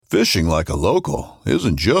Fishing like a local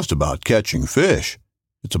isn't just about catching fish.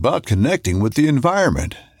 It's about connecting with the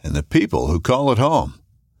environment and the people who call it home.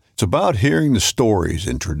 It's about hearing the stories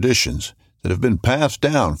and traditions that have been passed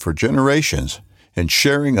down for generations and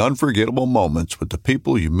sharing unforgettable moments with the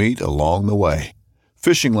people you meet along the way.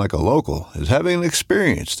 Fishing like a local is having an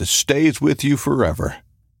experience that stays with you forever.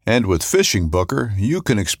 And with Fishing Booker, you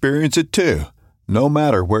can experience it too, no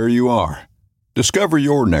matter where you are. Discover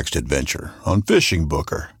your next adventure on Fishing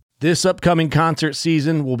Booker. This upcoming concert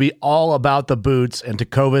season will be all about the boots, and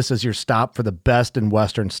Tecovas is your stop for the best in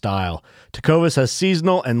Western style. Tecovas has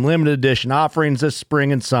seasonal and limited edition offerings this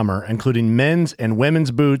spring and summer, including men's and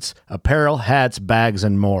women's boots, apparel, hats, bags,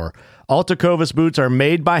 and more. All Tecovas boots are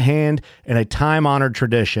made by hand in a time-honored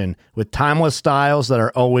tradition with timeless styles that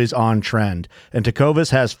are always on trend. And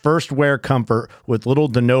Tecovas has first wear comfort with little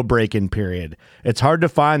to no break-in period. It's hard to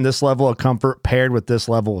find this level of comfort paired with this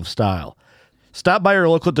level of style. Stop by your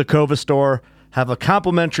local Tecovas store, have a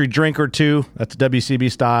complimentary drink or two, that's WCB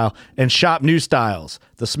style, and shop new styles.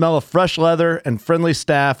 The smell of fresh leather and friendly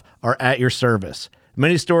staff are at your service.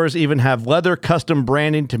 Many stores even have leather custom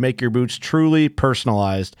branding to make your boots truly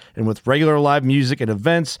personalized. And with regular live music and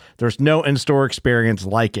events, there's no in-store experience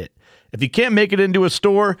like it. If you can't make it into a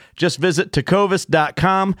store, just visit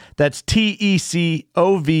tecovas.com. That's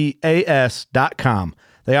TECOVAS.com.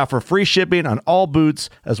 They offer free shipping on all boots,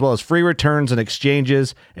 as well as free returns and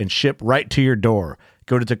exchanges, and ship right to your door.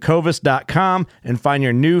 Go to tecovas.com and find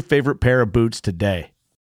your new favorite pair of boots today.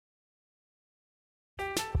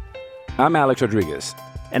 I'm Alex Rodriguez.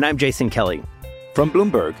 And I'm Jason Kelly. From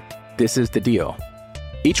Bloomberg, this is The Deal.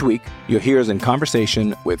 Each week, you'll hear us in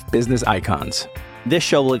conversation with business icons. This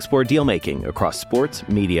show will explore deal-making across sports,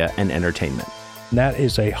 media, and entertainment. That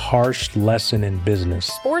is a harsh lesson in business.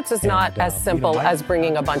 Sports is not as simple as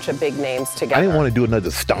bringing a bunch of big names together. I didn't want to do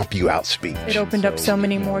another stomp you out speech. It opened up so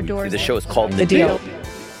many more doors. The show is called The Deal.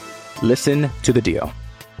 Listen to The Deal.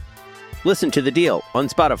 Listen to The Deal on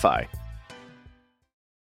Spotify.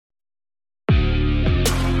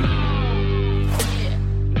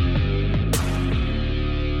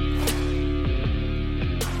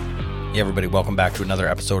 Hey everybody, welcome back to another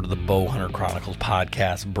episode of the Bowhunter Chronicles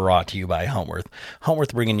podcast brought to you by Huntworth.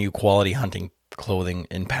 Huntworth bringing you quality hunting clothing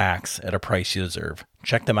in packs at a price you deserve.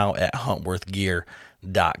 Check them out at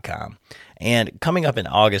huntworthgear.com. And coming up in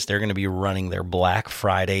August, they're going to be running their Black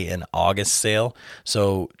Friday and August sale.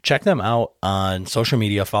 So check them out on social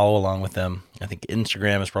media, follow along with them. I think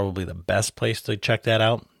Instagram is probably the best place to check that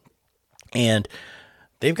out. And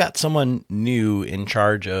they've got someone new in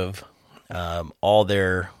charge of all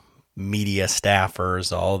their media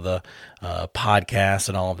staffers, all the podcasts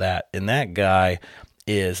and all of that. And that guy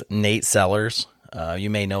is Nate Sellers. You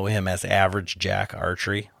may know him as Average Jack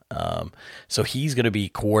Archery. So he's going to be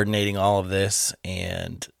coordinating all of this,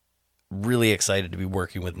 and really excited to be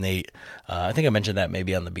working with Nate. I think I mentioned that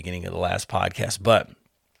maybe on the beginning of the last podcast, but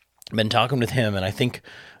I've been talking with him, and I think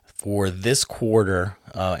for this quarter,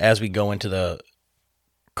 as we go into the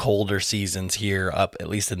colder seasons here up, at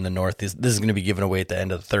least in the north, this is going to be given away at the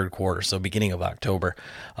end of the third quarter, so beginning of October.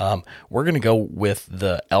 We're going to go with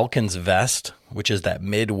the Elkins vest, which is that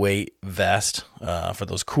mid-weight vest for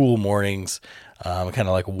those cool mornings, kind of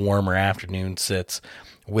like warmer afternoon sits,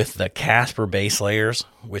 with the Casper base layers,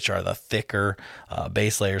 which are the thicker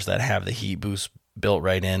base layers that have the heat boost built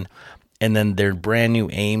right in, and then their brand new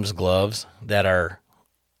Ames gloves that are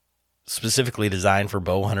specifically designed for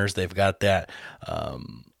bow hunters. They've got that,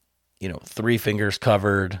 3 fingers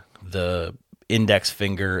covered. The index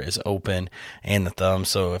finger is open and the thumb.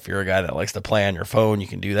 So if you're a guy that likes to play on your phone, you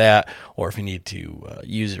can do that. Or if you need to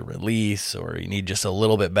use a release, or you need just a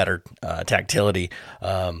little bit better tactility,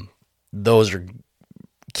 those are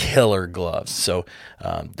killer gloves. So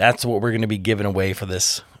that's what we're going to be giving away for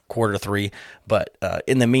this quarter 3. But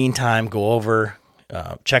in the meantime, go over,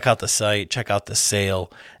 check out the site, check out the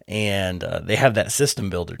sale, and they have that system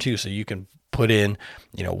builder too, so you can put in,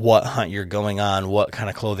 what hunt you're going on, what kind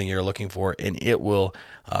of clothing you're looking for, and it will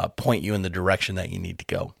point you in the direction that you need to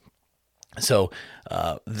go. So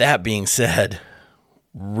that being said,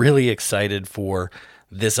 really excited for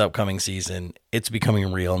this upcoming season. It's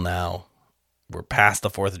becoming real now. We're past the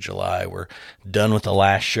 4th of July. We're done with the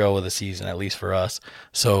last show of the season, at least for us.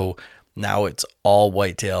 So now it's all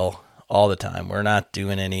whitetail all the time. We're not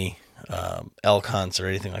doing any elk hunts or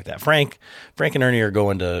anything like that. Frank and Ernie are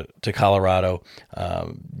going to Colorado.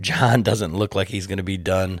 John doesn't look like he's going to be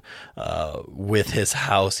done with his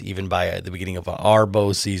house even by the beginning of our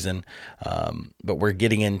bow season. But we're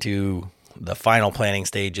getting into the final planning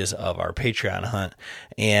stages of our Patreon hunt.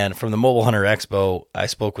 And from the Mobile Hunter Expo, I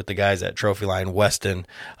spoke with the guys at Trophy Line Weston,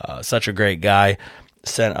 such a great guy.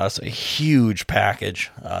 sent us a huge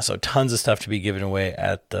package. So tons of stuff to be given away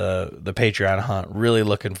at the Patreon hunt. Really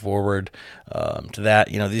looking forward to that.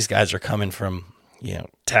 These guys are coming from,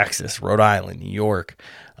 Texas, Rhode Island, New York,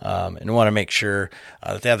 and want to make sure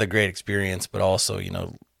that they have the great experience, but also,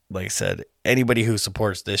 like I said, anybody who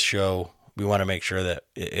supports this show, we want to make sure that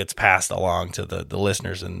it's passed along to the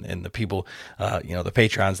listeners and the people, the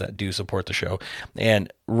patrons that do support the show.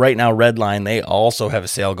 And right now, Redline, they also have a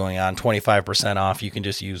sale going on, 25% off. You can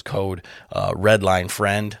just use code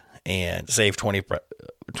RedlineFriend and save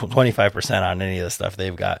 25% on any of the stuff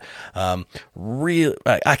they've got.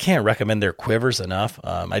 I can't recommend their quivers enough.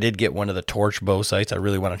 I did get one of the torch bow sights. I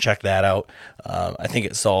really want to check that out. I think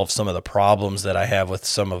it solves some of the problems that I have with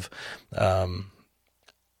some of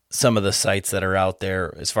the sites that are out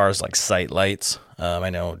there as far as like sight lights.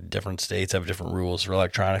 I know different states have different rules for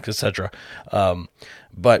electronics, etc.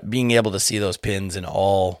 But being able to see those pins in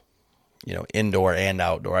all, indoor and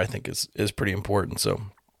outdoor, I think is pretty important. So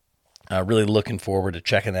really looking forward to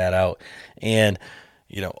checking that out. And,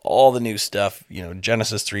 all the new stuff,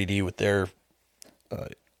 Genesis 3D with their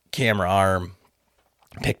camera arm,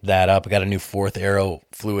 picked that up. I got a new 4th Arrow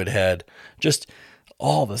fluid head, just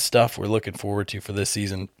all the stuff we're looking forward to for this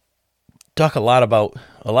season. Talk a lot about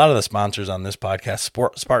a lot of the sponsors on this podcast,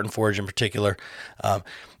 Spartan Forge in particular.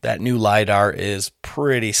 That new LiDAR is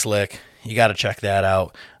pretty slick. You got to check that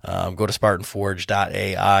out. Go to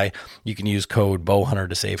SpartanForge.ai. You can use code Bowhunter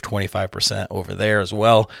to save 25% over there as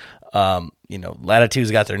well.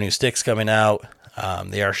 Latitude's got their new sticks coming out.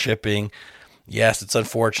 They are shipping. Yes, it's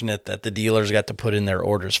unfortunate that the dealers got to put in their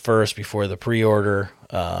orders first before the pre-order,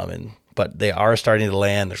 but they are starting to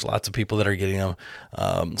land. There's lots of people that are getting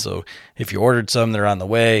them. So if you ordered some, they're on the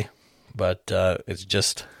way, but it's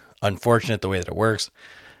just unfortunate the way that it works.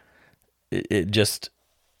 It just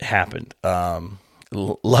happened.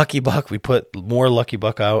 Lucky Buck, we put more Lucky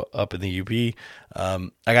Buck out up in the UP.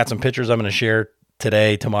 I got some pictures I'm going to share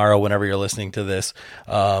today, tomorrow, whenever you're listening to this.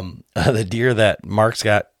 The deer that Mark's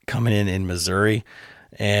got coming in Missouri,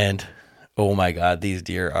 and oh my God, these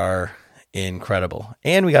deer are incredible.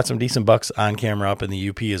 And we got some decent bucks on camera up in the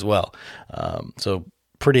UP as well. So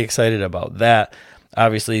pretty excited about that.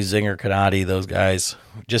 Obviously, Zinger, Canati, those guys,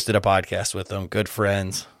 just did a podcast with them. Good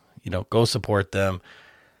friends. Go support them.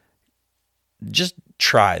 Just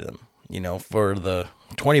try them. For the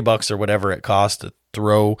 $20 or whatever it costs to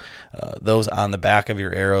throw those on the back of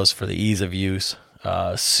your arrows for the ease of use.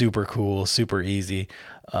 Super cool, super easy.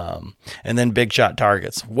 And then big shot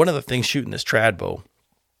targets. One of the things shooting this trad bow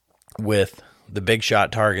with the big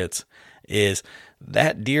shot targets is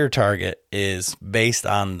that deer target is based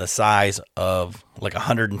on the size of like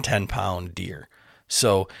 110-pound deer.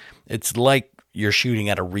 So it's like you're shooting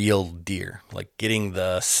at a real deer, like getting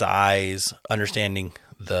the size, understanding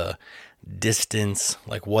the distance,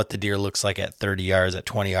 like what the deer looks like at 30 yards, at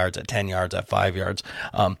 20 yards, at 10 yards, at 5 yards.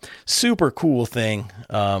 Super cool thing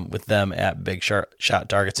with them at Big Shot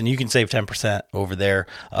Targets. And you can save 10% over there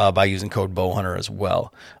by using code Bowhunter as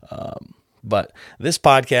well. But this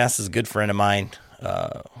podcast is a good friend of mine,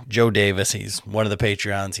 Joe Davis. He's one of the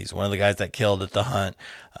Patreons. He's one of the guys that killed at the hunt.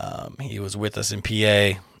 He was with us in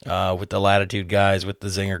PA with the Latitude guys, with the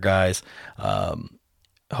Zinger guys.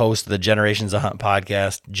 Host of the Generations of Hunt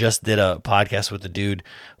podcast. Just did a podcast with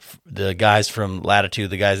the guys from Latitude,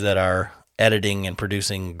 the guys that are editing and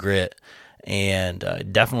producing Grit. And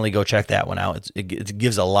definitely go check that one out. It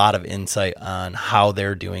gives a lot of insight on how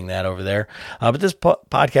they're doing that over there. But this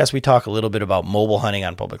podcast, we talk a little bit about mobile hunting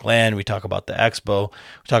on public land. We talk about the Expo.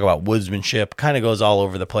 We talk about woodsmanship. Kind of goes all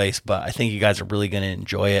over the place, but I think you guys are really going to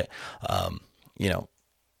enjoy it.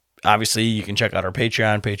 Obviously, you can check out our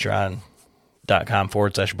Patreon,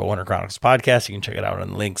 patreon.com/Bowhunter Chronicles podcast. You can check it out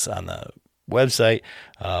on links on the website,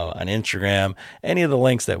 on Instagram, any of the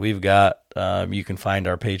links that we've got. You can find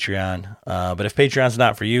our Patreon. But if Patreon's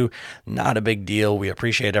not for you, not a big deal. We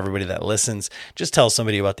appreciate everybody that listens. Just tell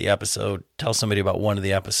somebody about the episode. Tell somebody about one of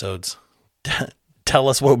the episodes. Tell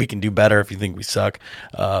us what we can do better if you think we suck.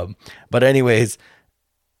 But anyways,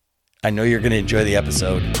 I know you're going to enjoy the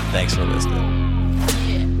episode. Thanks for listening.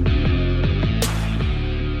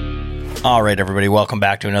 All right, everybody, welcome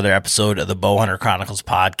back to another episode of the Bowhunter Chronicles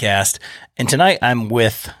podcast. And tonight I'm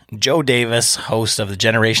with Joe Davis, host of the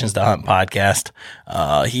Generations to Hunt podcast.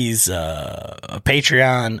 He's a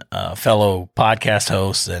Patreon fellow podcast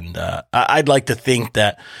host, and I'd like to think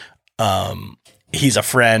that he's a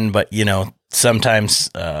friend, but,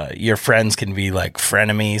 sometimes your friends can be like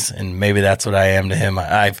frenemies, and maybe that's what I am to him.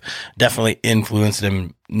 I've definitely influenced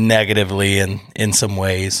him negatively in some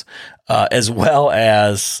ways, as well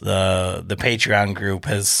as the Patreon group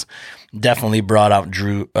has definitely brought out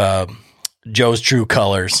Joe's true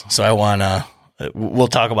colors. So we'll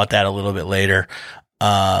talk about that a little bit later.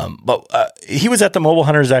 But he was at the Mobile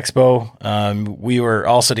Hunters Expo. We were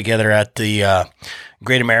also together at the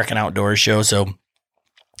Great American Outdoors Show. So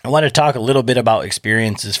I want to talk a little bit about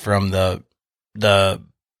experiences from the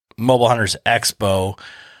Mobile Hunters Expo,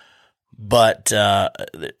 but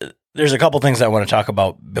there's a couple things I want to talk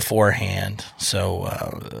about beforehand.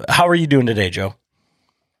 So how are you doing today, Joe?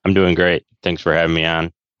 I'm doing great. Thanks for having me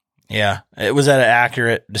on. Yeah. Was that an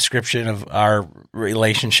accurate description of our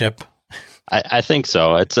relationship? I think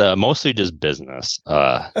so. It's mostly just business.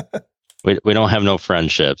 We don't have no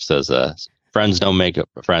friendships. As friends don't make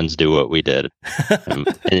friends do what we did.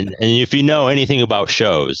 and if you know anything about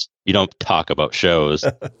shows, you don't talk about shows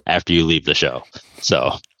after you leave the show.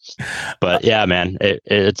 So, but yeah, man,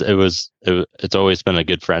 it's always been a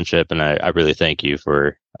good friendship, and I really thank you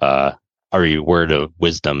for your word of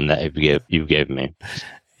wisdom that you gave me.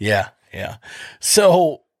 Yeah.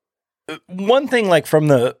 So one thing, like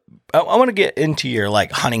I want to get into your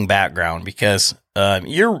like hunting background, because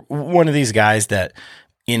you're one of these guys that,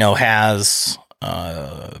 has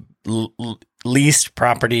leased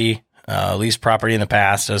property in the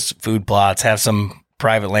past, has food plots, have some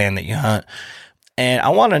private land that you hunt. And I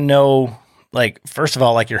want to know, like, first of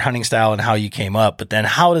all, like your hunting style and how you came up, but then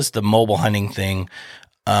how does the mobile hunting thing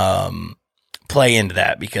play into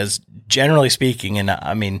that? Because generally speaking, and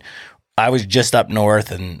I mean, I was just up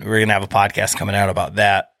north, and we're going to have a podcast coming out about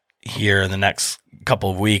that here in the next couple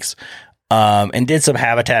of weeks, and did some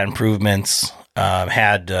habitat improvements.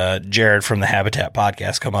 Had Jared from the Habitat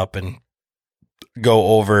podcast come up and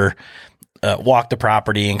go over, walk the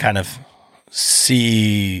property and kind of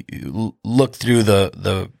look through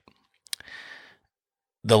the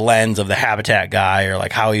lens of the habitat guy, or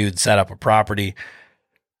like how he would set up a property.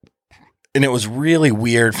 And it was really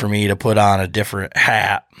weird for me to put on a different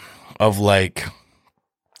hat of like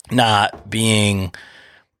not being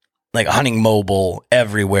like hunting mobile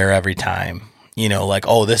everywhere every time, like,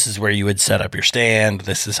 oh, this is where you would set up your stand.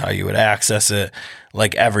 This is how you would access it,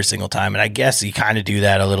 like every single time. And I guess you kind of do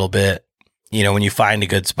that a little bit, when you find a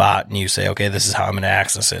good spot and you say, okay, this is how I'm going to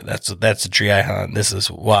access it. That's the tree I hunt. This is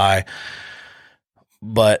why.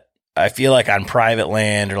 But I feel like on private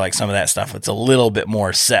land or like some of that stuff, it's a little bit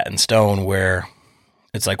more set in stone, where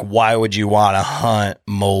it's like, why would you want to hunt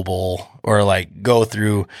mobile or like go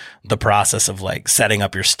through the process of like setting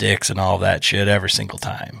up your sticks and all that shit every single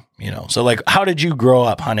time, So like, how did you grow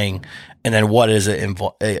up hunting, and then what is it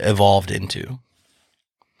evolved into?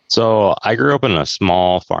 So I grew up in a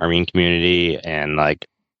small farming community, and like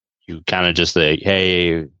you kind of just say,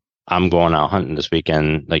 hey, I'm going out hunting this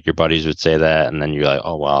weekend. Like your buddies would say that, and then you're like,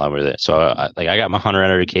 oh well, I'm with it. So I got my hunter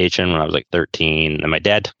education when I was like 13, and my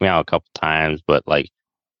dad took me out a couple times, but like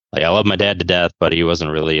I love my dad to death, but he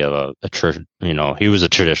wasn't really he was a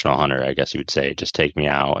traditional hunter, I guess you would say. Just take me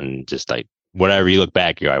out and just like whatever you look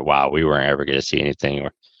back, you're like, wow, we weren't ever going to see anything.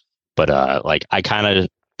 But like I kind of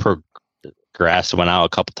progressed, went out a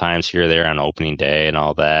couple times here or there on opening day and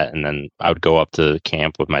all that, and then I would go up to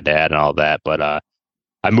camp with my dad and all that. But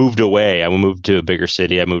I moved away. I moved to a bigger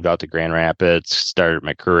city. I moved out to Grand Rapids, started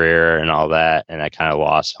my career and all that, and I kind of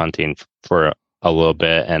lost hunting for a little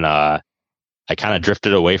bit, and I kind of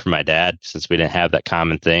drifted away from my dad since we didn't have that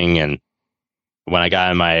common thing. And when I got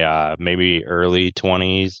in my maybe early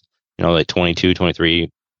 20s, like 22, 23,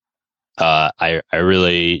 I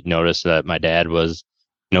really noticed that my dad was,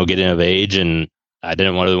 getting of age, and I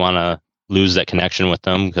didn't really want to lose that connection with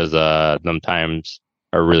them, because them times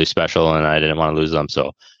are really special, and I didn't want to lose them.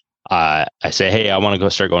 So I say, hey, I want to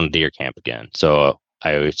start going to deer camp again. So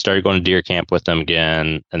I started going to deer camp with them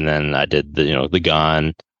again, and then I did the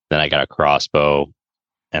gun. Then I got a crossbow,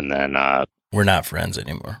 and then we're not friends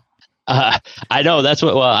anymore. I know that's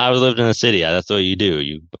what. Well, I lived in the city. That's what you do.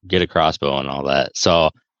 You get a crossbow and all that. So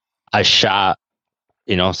I shot,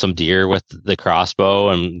 some deer with the crossbow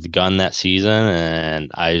and the gun that season,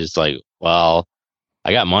 and I was like, well,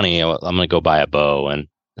 I got money. I'm gonna go buy a bow, and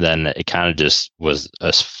then it kind of just was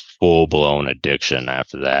a full blown addiction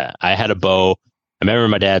after that. I had a bow. I remember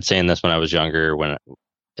my dad saying this when I was younger. When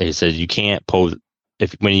he said, you can't pull.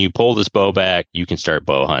 When you pull this bow back, you can start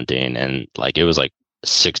bow hunting. And like, it was like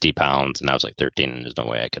 60 pounds, and I was like 13, and there's no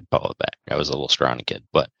way I could pull it back. I was a little scrawny kid,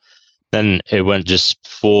 but then it went just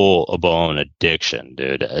full blown addiction,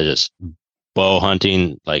 dude. I just bow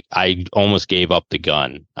hunting. Like I almost gave up the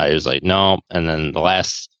gun. I was like, no. And then the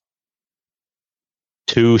last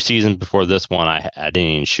 2 seasons before this one, I didn't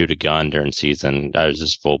even shoot a gun during season. I was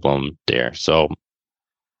just full blown deer. So,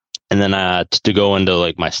 and then to go into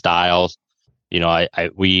like my styles,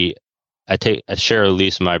 I I share a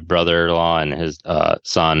lease with my brother-in-law and his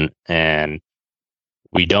son, and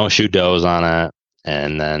we don't shoot does on it,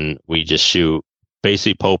 and then we just shoot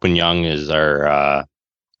basically Pope and Young is our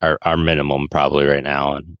minimum probably right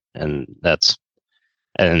now, and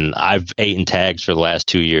I've eaten tags for the last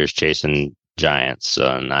 2 years chasing giants,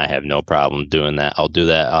 and I have no problem doing that. I'll do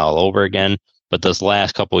that all over again. But this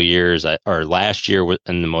last couple of years, or last year,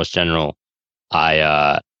 in the most general,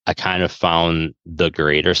 I kind of found the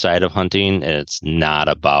greater side of hunting, and it's not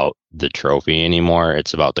about the trophy anymore.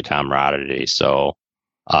 It's about the camaraderie. So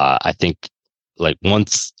I think like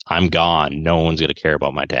once I'm gone, no one's going to care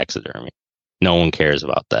about my taxidermy. No one cares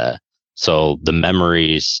about that. So the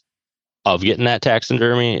memories of getting that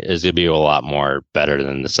taxidermy is going to be a lot more better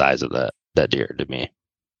than the size of that deer to me.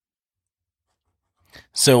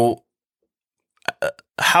 So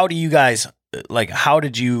how do you guys, like, how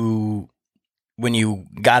did you, when you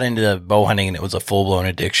got into bow hunting and it was a full blown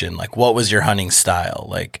addiction, like what was your hunting style?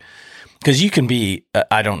 Like, because you can be,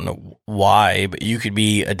 I don't know why, but you could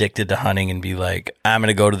be addicted to hunting and be like, I'm going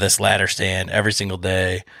to go to this ladder stand every single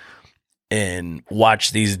day and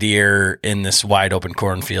watch these deer in this wide open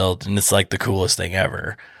cornfield, and it's like the coolest thing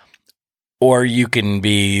ever. Or you can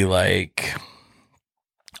be like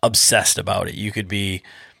obsessed about it. You could be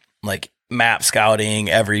like map scouting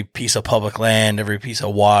every piece of public land, every piece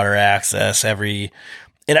of water access, and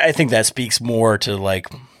I think that speaks more to like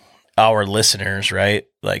our listeners, right?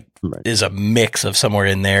 Like is a mix of somewhere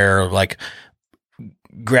in there, like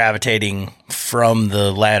gravitating from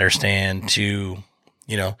the ladder stand to,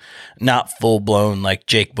 you know, not full blown like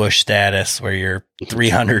Jake Bush status where you're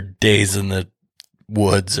 300 days in the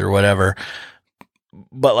woods or whatever.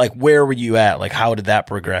 But like, where were you at? Like, how did that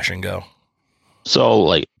progression go? So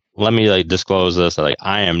like, let me like disclose this. Like,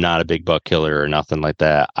 I am not a big buck killer or nothing like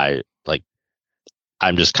that.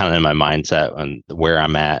 I'm just kind of in my mindset, and where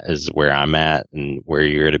I'm at is where I'm at, and where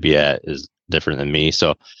you're going to be at is different than me.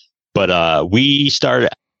 So, but we started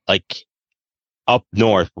like up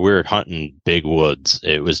north. We were hunting big woods.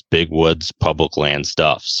 It was big woods, public land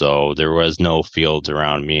stuff. So there was no fields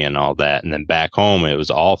around me and all that. And then back home, it was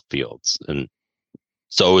all fields. And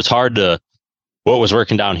so it was hard to, what was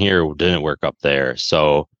working down here didn't work up there.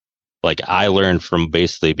 So like I learned from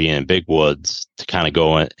basically being in big woods to kind of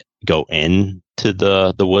go in to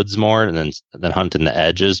the woods more, and then hunting the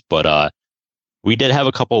edges. But we did have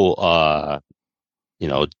a couple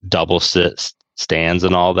double stands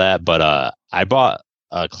and all that. But I bought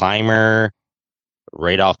a climber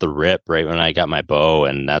right off the rip, right when I got my bow,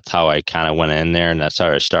 and that's how I kind of went in there, and that's how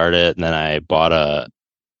I started. And then I bought a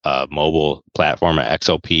mobile platform at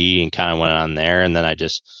XOP and kind of went on there, and then I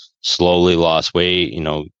just slowly lost weight,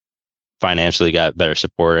 financially got better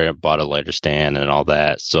support. I bought a lighter stand and all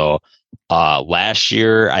that. So last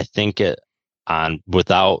year, I think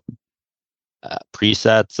without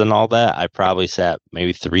presets and all that, I probably sat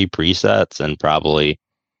maybe 3 presets and probably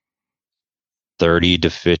 30 to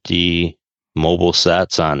 50 mobile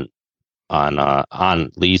sets on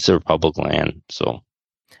lease or public land. So,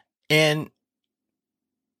 and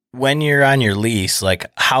when you're on your lease, like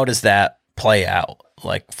how does that play out?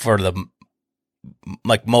 Like for the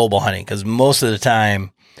like mobile hunting, because most of the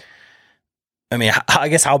time, I mean, I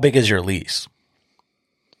guess how big is your lease?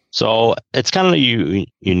 So it's kind of a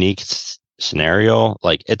unique scenario.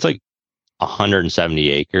 Like it's like 170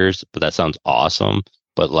 acres, but that sounds awesome.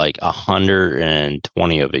 But like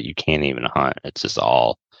 120 of it, you can't even hunt. It's just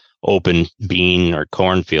all open bean or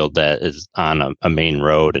cornfield that is on a main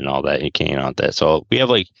road and all that. You can't hunt that. So we have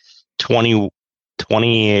like 20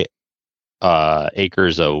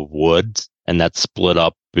 acres of woods, and that's split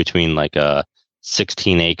up between like a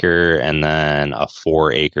 16 acre and then a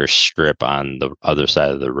 4 acre strip on the other side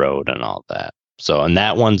of the road and all that. So, and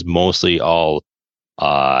that one's mostly all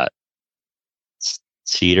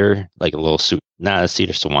cedar, like a little not a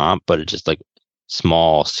cedar swamp, but it's just like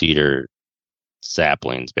small cedar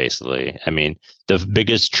saplings, basically. I mean, the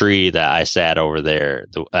biggest tree that I sat over there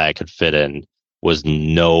that I could fit in was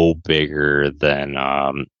no bigger than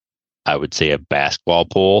I would say a basketball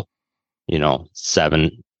pole,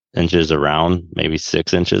 7 inches around, maybe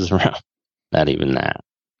 6 inches around, not even that.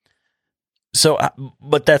 So,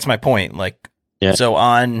 but that's my point. Like, yeah. So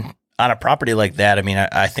on a property like that, I mean,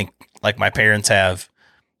 I think like my parents have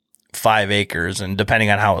 5 acres, and depending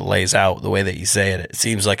on how it lays out, the way that you say it, it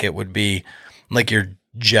seems like it would be like your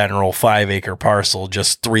general 5 acre parcel,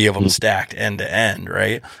 just 3 of them stacked end to end,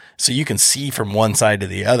 right? So you can see from one side to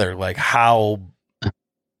the other, like how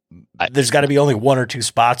there's got to be only 1 or 2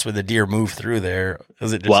 spots where the deer move through there.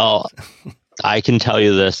 Is it just... Well, I can tell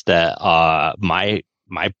you this, that my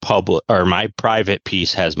my public or my private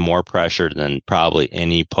piece has more pressure than probably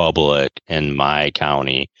any public in my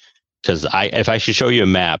county. Because if I should show you a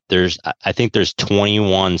map, I think there's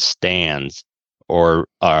 21 stands or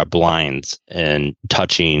blinds and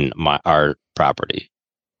touching our property.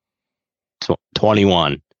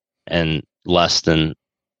 21 and less than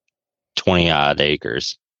 20 odd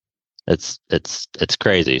acres. It's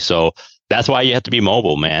crazy. So that's why you have to be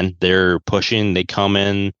mobile, man. They're pushing. They come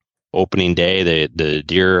in opening day. The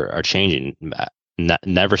deer are changing.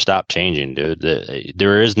 Never stop changing, dude.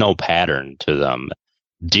 There is no pattern to them.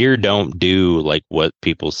 Deer don't do like what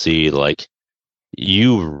people see. Like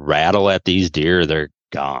you rattle at these deer, they're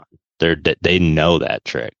gone. They know that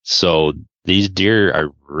trick. So these deer are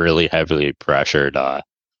really heavily pressured.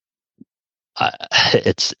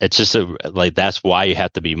 It's just like that's why you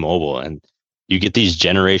have to be mobile, and you get these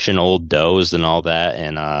generation old does and all that,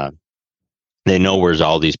 and they know where's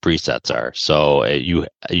all these presets are. So you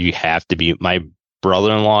have to be. My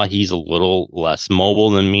brother-in-law, he's a little less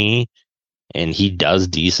mobile than me, and he does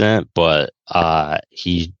decent, but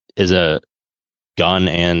he is a gun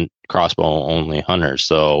and crossbow only hunter,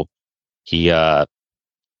 so he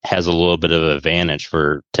has a little bit of advantage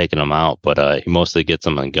for taking them out, but he mostly gets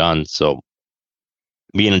them on guns. So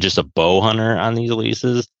being just a bow hunter on these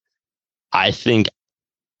leases, I think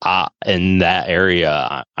in that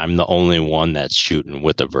area, I'm the only one that's shooting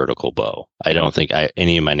with a vertical bow. I don't think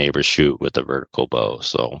any of my neighbors shoot with a vertical bow.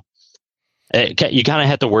 So you kind of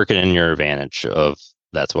have to work it in your advantage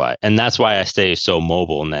that's why I stay so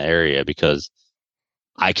mobile in that area, because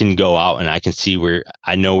I can go out and I can see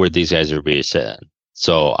I know where these guys are being sitting.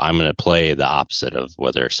 So I'm going to play the opposite of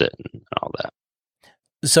where they're sitting and all that.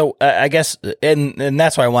 So I guess, and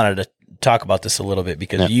that's why I wanted to talk about this a little bit,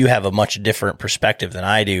 because you have a much different perspective than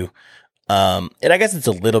I do. And I guess it's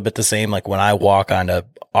a little bit the same. Like when I walk onto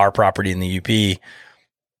our property in the UP,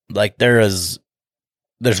 like there's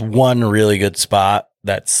one really good spot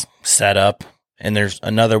that's set up, and there's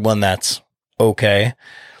another one that's okay.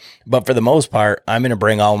 But for the most part, I'm going to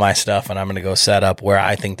bring all my stuff and I'm going to go set up where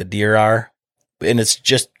I think the deer are. And it's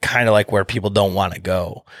just kind of like where people don't want to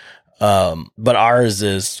go. But ours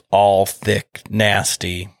is all thick,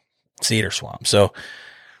 nasty cedar swamp. So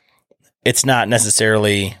it's not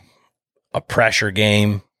necessarily a pressure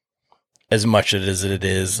game as much as it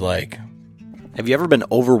is like. Have you ever been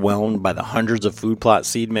overwhelmed by the hundreds of food plot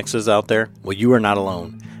seed mixes out there? Well, you are not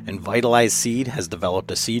alone. And Vitalize Seed has developed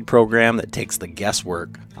a seed program that takes the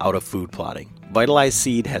guesswork out of food plotting. Vitalize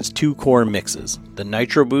Seed has two core mixes, the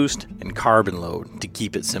Nitro Boost and Carbon Load, to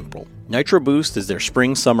keep it simple. Nitro Boost is their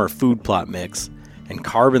spring-summer food plot mix, and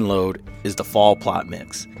Carbon Load is the fall plot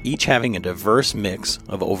mix, each having a diverse mix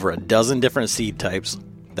of over a dozen different seed types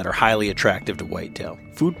that are highly attractive to whitetail.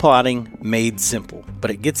 Food plotting made simple, but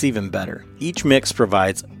it gets even better. Each mix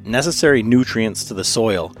provides necessary nutrients to the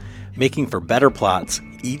soil, making for better plots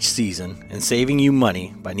each season and saving you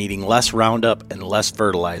money by needing less Roundup and less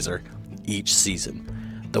fertilizer each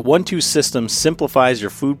season. The 1-2 system simplifies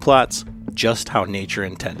your food plots just how nature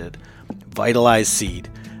intended. Vitalize Seed.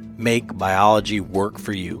 Make biology work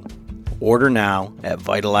for you. Order now at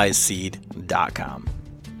vitalizeseed.com.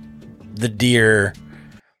 The deer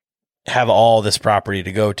have all this property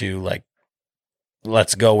to go to. Like,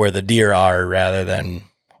 let's go where the deer are rather than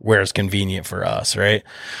where it's convenient for us, right?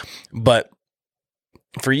 But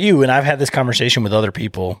for you, and I've had this conversation with other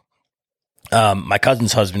people, my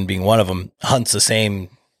cousin's husband being one of them, hunts the same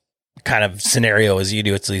kind of scenario as you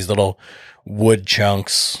do. It's these little wood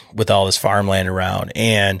chunks with all this farmland around.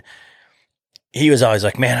 And he was always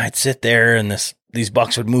like, man, I'd sit there and these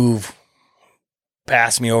bucks would move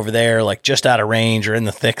past me over there, like just out of range or in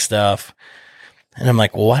the thick stuff. And I'm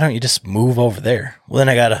like, well, why don't you just move over there? Well, then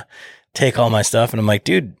I got to take all my stuff. And I'm like,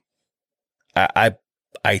 dude, I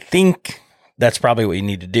think that's probably what you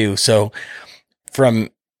need to do. So from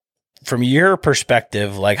your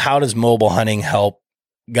perspective, like how does mobile hunting help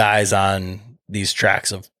guys on these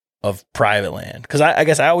tracts of private land? Because I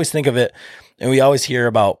guess I always think of it, and we always hear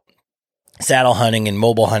about saddle hunting and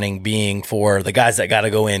mobile hunting being for the guys that got to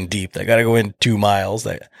go in deep, that got to go in 2 miles,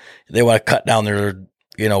 that they want to cut down their,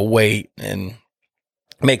 weight and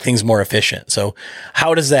make things more efficient. So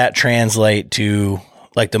how does that translate to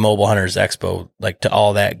like the Mobile Hunters Expo, like to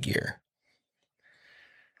all that gear?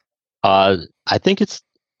 I think it's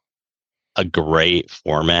a great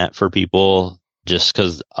format for people just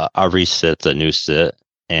because every sit's a new sit.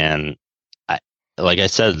 And like I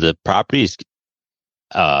said, the property's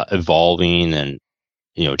evolving and,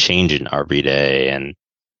 changing every day. And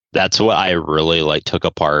that's what I really took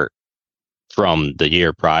apart from the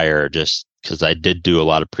year prior, just because I did do a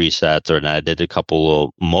lot of presets, and I did a couple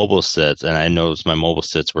of mobile sits, and I noticed my mobile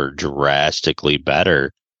sits were drastically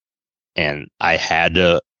better, and I had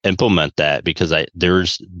to implement that because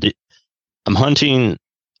I'm hunting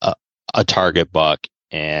a target buck,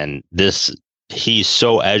 and he's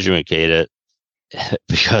so educated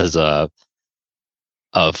because of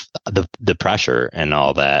the pressure and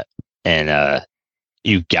all that, and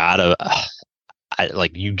you gotta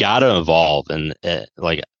you gotta evolve, and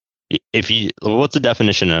what's the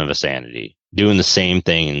definition of insanity? Doing the same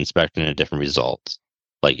thing and expecting a different results.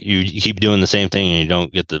 Like you keep doing the same thing and you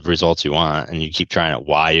don't get the results you want, and you keep trying it.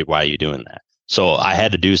 Why are you doing that? So I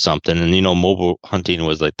had to do something, and mobile hunting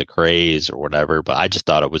was like the craze or whatever, but I just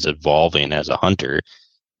thought it was evolving as a hunter,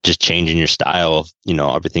 just changing your style.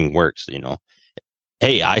 Everything works.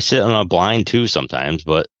 Hey, I sit on a blind too sometimes,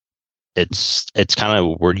 but it's kind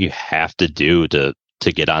of what you have to do to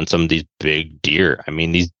get on some of these big deer. I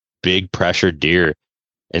mean, these big pressure deer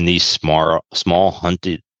in these small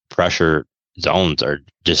hunted pressure zones are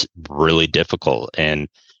just really difficult, and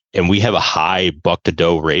we have a high buck to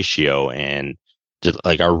doe ratio, and just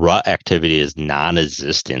like our rut activity is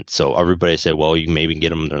non-existent. So everybody said, well, you maybe get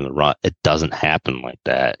them during the rut. It doesn't happen like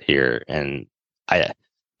that here, and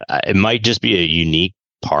it might just be a unique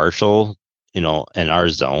partial, in our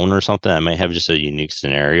zone or something. I might have just a unique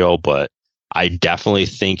scenario, but I definitely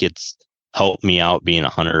think it's helped me out being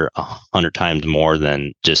 100 times more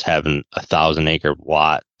than just having 1,000-acre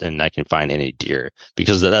lot and I can find any deer,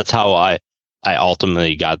 because that's how I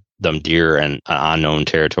ultimately got them deer in an unknown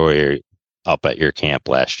territory up at your camp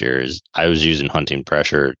last year. Is I was using hunting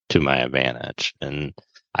pressure to my advantage, and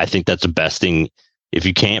I think that's the best thing. If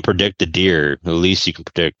you can't predict the deer, at least you can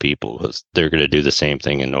predict people, because they're going to do the same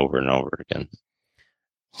thing and over again.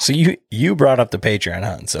 So you brought up the Patreon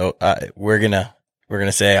hunt, so we're gonna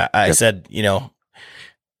say I yep. said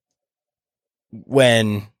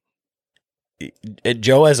when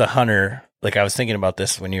Joe as a hunter, like I was thinking about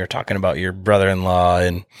this when you were talking about your brother-in-law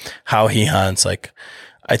and how he hunts. Like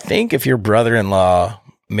I think if your brother-in-law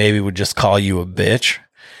maybe would just call you a bitch,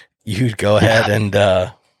 you'd go ahead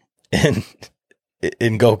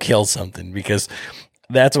and go kill something, because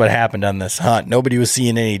that's what happened on this hunt. Nobody was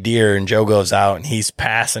seeing any deer, and Joe goes out and he's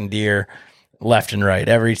passing deer left and right.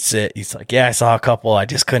 Every sit, he's like, yeah, I saw a couple. I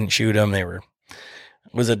just couldn't shoot them. It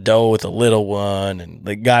was a doe with a little one, and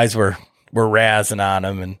the guys were razzing on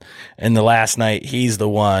him. And the last night, he's the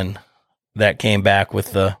one that came back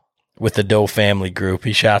with the doe family group.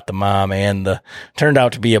 He shot the mom and turned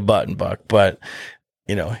out to be a button buck, but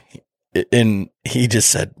and he just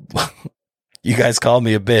said, you guys called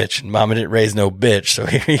me a bitch, and Mama didn't raise no bitch, so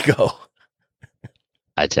here you go.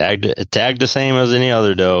 I tagged the same as any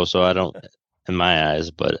other doe, so I don't, in my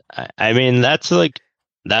eyes. But I mean, that's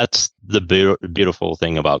the beautiful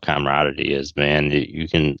thing about camaraderie is, man, you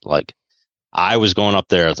can I was going up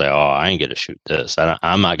there, I was like, oh, I ain't gonna shoot this.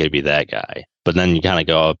 I'm not gonna be that guy. But then you kind of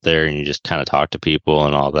go up there and you just kind of talk to people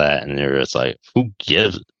and all that, and they're just like, who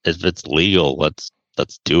gives? If it's legal, let's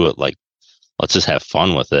do it. Like, let's just have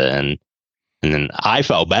fun with it. And then I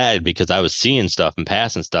felt bad because I was seeing stuff and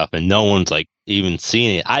passing stuff, and no one's even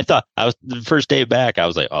seeing it. I thought the first day back, I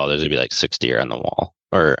was like, oh, there's gonna be 6 deer on the wall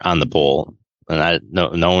or on the pole, and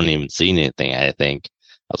no one even seen anything. I think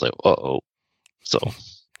I was like, uh-oh. So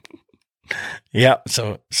yeah,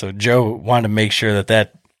 so Joe wanted to make sure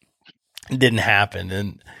that didn't happen,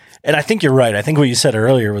 and I think you're right. I think what you said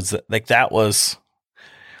earlier was that was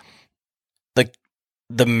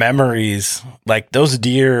the memories, those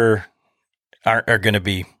deer are going to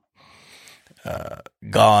be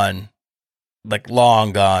gone,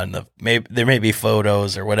 long gone. There may be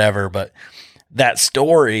photos or whatever, but that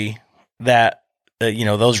story, that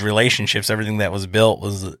those relationships, everything that was built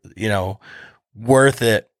was worth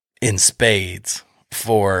it in spades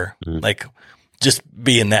for just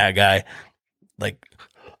being that guy.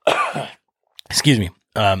 Excuse me.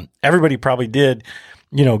 Everybody probably did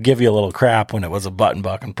give you a little crap when it was a button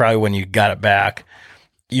buck, and probably when you got it back,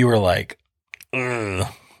 you were like,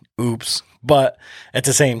 oops. But at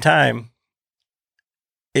the same time,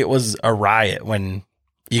 it was a riot when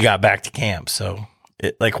you got back to camp. So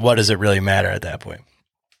what does it really matter at that point?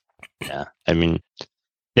 Yeah. I mean,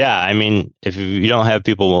 if you don't have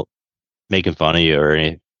people making fun of you or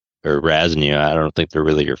razzing you, I don't think they're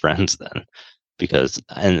really your friends then,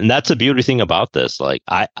 and that's the beauty thing about this. I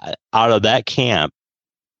out of that camp,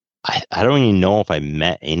 I don't even know if I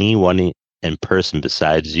met anyone in person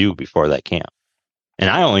besides you before that camp. And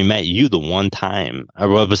I only met you the one time,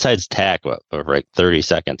 well, besides TAC for 30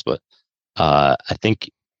 seconds. But I think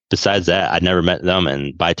besides that, I never met them.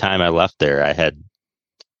 And by the time I left there, I had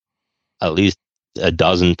at least a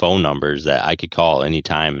dozen phone numbers that I could call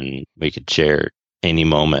anytime and we could share any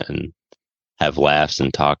moment and have laughs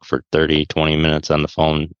and talk for 30, 20 minutes on the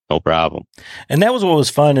phone. No problem. And that was what was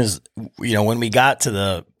fun is, when we got to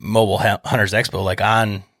the Mobile Hunters Expo, like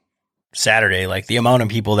on Saturday, like the amount of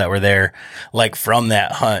people that were there, like from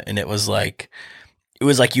that hunt. And it was like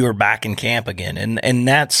you were back in camp again. And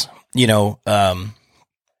that's,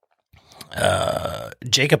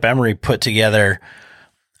 Jacob Emery put together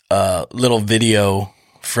a little video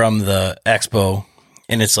from the expo,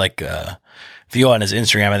 and it's like, if you go on his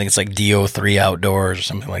Instagram, I think it's like DO3 Outdoors or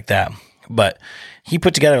something like that. But he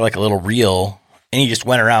put together like a little reel, and he just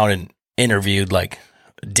went around and interviewed like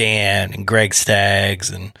Dan and Greg Staggs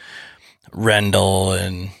and Rendell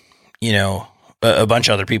and, a bunch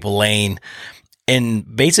of other people, Lane.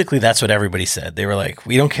 And basically that's what everybody said. They were like,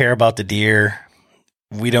 we don't care about the deer.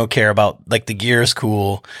 We don't care about, like, the gear is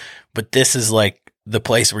cool, but this is like the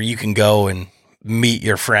place where you can go and meet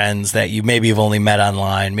your friends that you maybe have only met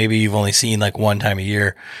online. Maybe you've only seen like one time a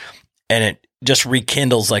year, and it just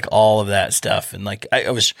rekindles like all of that stuff. And like,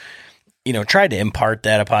 I was, tried to impart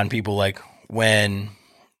that upon people, like when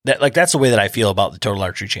that, like, that's the way that I feel about the Total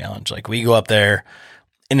Archery Challenge. Like we go up there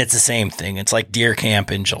and it's the same thing. It's like deer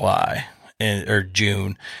camp in July or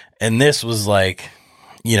June. And this was like,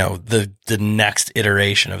 the next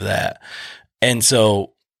iteration of that. And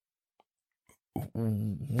so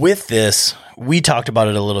with this, we talked about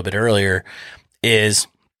it a little bit earlier, is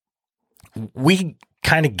we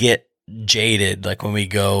kind of get jaded like when we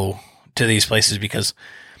go to these places, because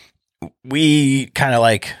we kind of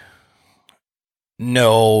like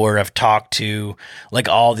know or have talked to like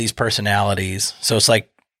all these personalities. So it's like,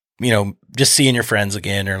 just seeing your friends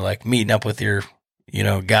again, or like meeting up with your,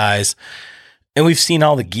 guys. And we've seen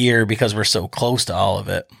all the gear because we're so close to all of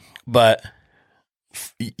it. But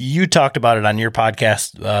you talked about it on your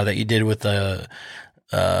podcast that you did with the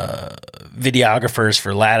videographers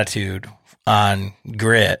for Latitude on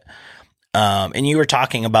Grit. And you were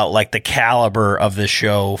talking about like the caliber of the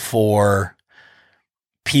show for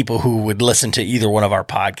people who would listen to either one of our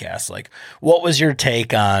podcasts. Like, what was your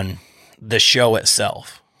take on the show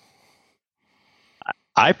itself?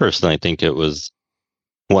 I personally think it was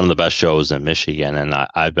one of the best shows in Michigan, and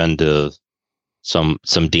I've been to some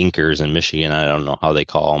dinkers in Michigan. I don't know how they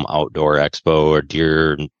call them, Outdoor Expo or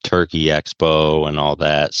Deer and Turkey Expo and all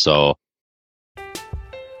that. So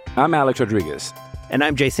I'm Alex Rodriguez. And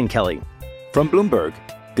I'm Jason Kelly. From Bloomberg,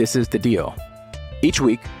 this is The Deal. Each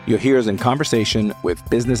week, you'll hear us in conversation with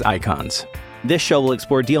business icons. This show will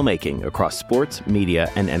explore deal-making across sports, media,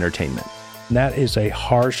 and entertainment. That is a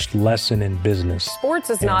harsh lesson in business. Sports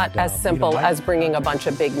is not as simple as bringing a bunch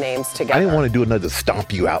of big names together. I didn't want to do another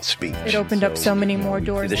stomp you out speech. It opened up so many more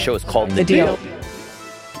doors. The show is called The Deal.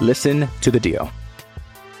 Listen to The Deal.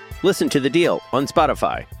 Listen to The Deal on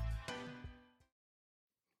Spotify.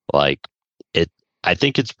 like I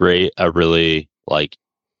think it's great. Really, like,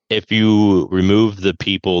 if you remove the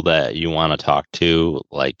people that you want to talk to,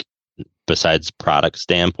 like, besides product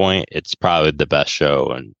standpoint, it's probably the best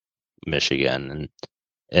show in Michigan.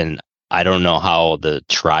 And I don't know how the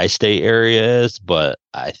tri-state area is, but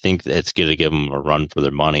I think it's going to give them a run for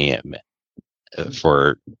their money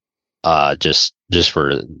for just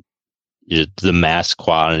for the mass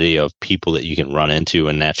quantity of people that you can run into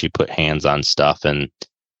and actually put hands on stuff and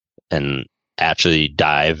actually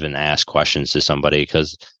dive and ask questions to somebody,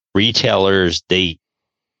 because retailers, they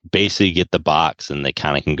basically get the box and they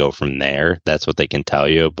kind of can go from there. That's what they can tell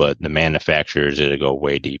you, but the manufacturers are to go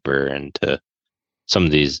way deeper into some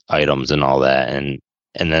of these items and all that, and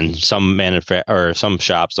then some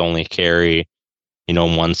shops only carry,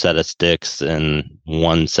 one set of sticks and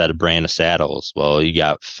one set of brand of saddles. Well, you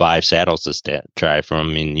got 5 saddles to try from.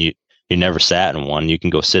 I mean, you never sat in one. You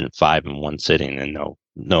can go sit in 5 in one sitting and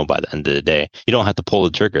know by the end of the day. You don't have to pull the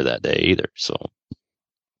trigger that day either. So,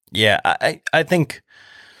 yeah, I think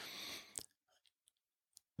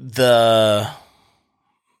it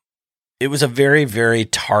was a very, very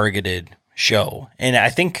targeted show, and I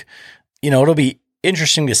think it'll be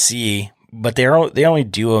interesting to see. But they only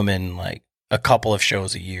do them in like a couple of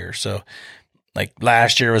shows a year. So, like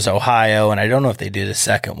last year was Ohio, and I don't know if they did a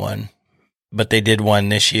second one, but they did one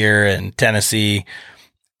this year in Tennessee,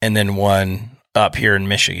 and then one up here in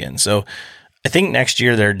Michigan. So I think next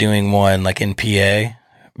year they're doing one like in PA,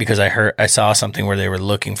 because I saw something where they were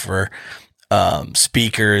looking for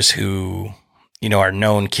speakers who, are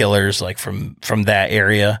known killers, like from that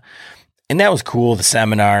area. And that was cool. The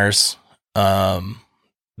seminars,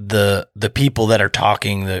 the people that are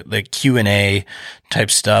talking, the Q&A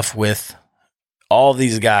type stuff with all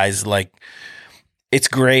these guys. Like, it's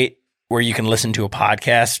great where you can listen to a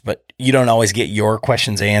podcast, but you don't always get your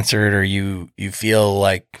questions answered, or you feel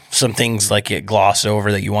like some things like get glossed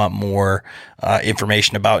over that you want more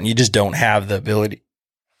information about, and you just don't have the ability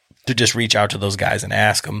to just reach out to those guys and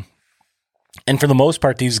ask them. And for the most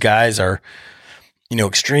part, these guys are,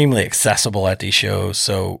 extremely accessible at these shows.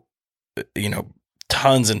 So,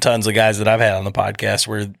 tons and tons of guys that I've had on the podcast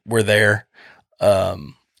were there.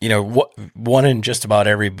 One in just about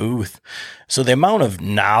every booth. So the amount of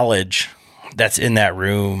knowledge that's in that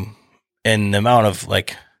room, and the amount of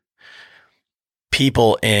like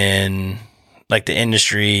people in like the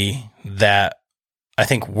industry that I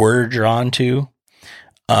think we're drawn to,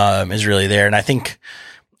 is really there. And I think,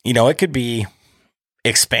 it could be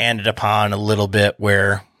expanded upon a little bit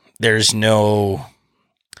where there's no,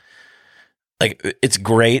 like, it's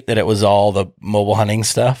great that it was all the mobile hunting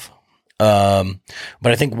stuff. But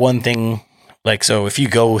I think one thing, like, so if you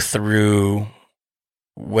go through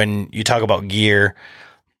when you talk about gear,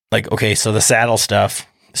 like, okay, so the saddle stuff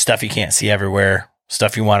you can't see everywhere,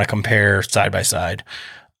 stuff you want to compare side by side.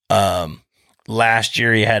 Last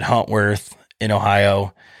year you had Huntworth in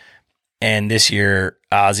Ohio, and this year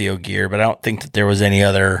Ozio Gear, but I don't think that there was any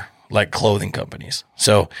other like clothing companies.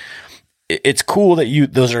 So it's cool that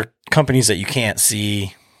those are companies that you can't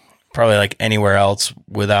see probably like anywhere else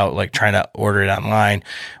without like trying to order it online.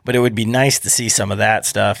 But it would be nice to see some of that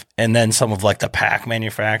stuff. And then some of like the pack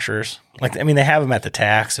manufacturers, like, I mean, they have them at the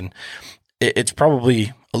tax, and it's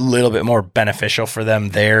probably a little bit more beneficial for them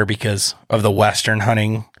there because of the Western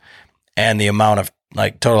hunting and the amount of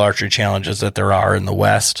like total archery challenges that there are in the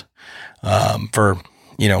West, for,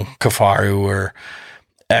 Kafaru or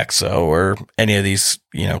Expo or any of these,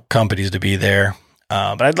 companies to be there.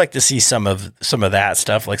 But I'd like to see some of that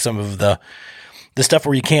stuff, like some of the stuff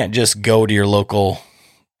where you can't just go to your local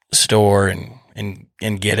store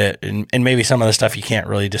and get it. And maybe some of the stuff you can't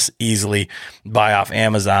really just easily buy off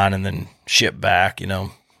Amazon and then ship back,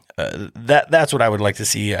 that's what I would like to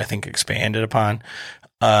see, I think, expanded upon.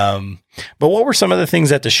 But what were some of the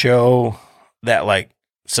things at the show that like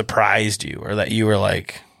surprised you, or that you were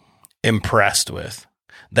like impressed with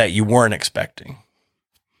that you weren't expecting?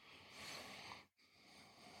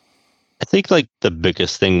 I think like the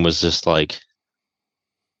biggest thing was just like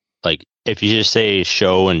if you just say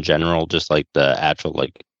show in general, just like the actual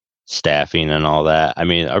like staffing and all that. I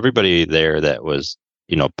mean, everybody there that was,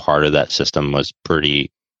 part of that system was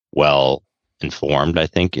pretty well informed, I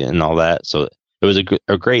think, and all that. So it was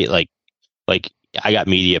a great, like I got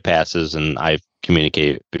media passes and I've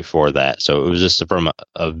communicated before that. So it was just from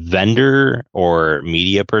a vendor or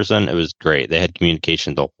media person. It was great. They had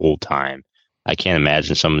communication the whole time. I can't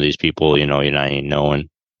imagine some of these people, you're not even knowing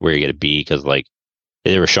where you're going to be, because like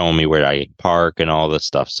they were showing me where I park and all this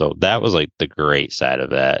stuff. So that was like the great side of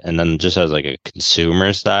that. And then just as like a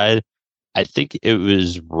consumer side, I think it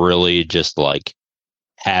was really just like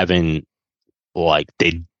having like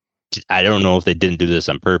I don't know if they didn't do this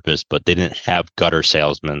on purpose, but they didn't have gutter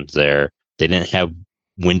salesmen there. They didn't have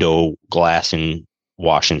window glass and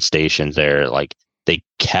washing stations there. Like they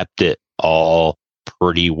kept it all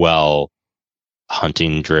pretty well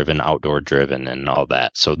hunting driven, outdoor driven, and all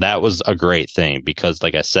that. So that was a great thing, because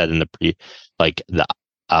like I said in the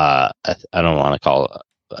I don't want to call it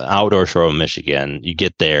outdoor show of Michigan, you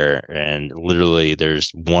get there and literally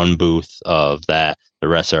there's one booth of that. The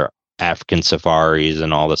rest are African safaris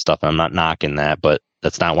and all this stuff. I'm not knocking that, but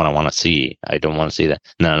that's not what I want to see. I don't want to see that.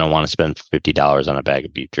 And then I don't want to spend $50 on a bag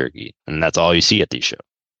of beef jerky. And that's all you see at these shows.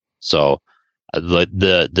 So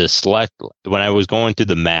the select, when I was going through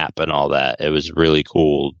the map and all that, it was really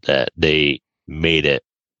cool that they made it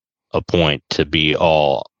a point to be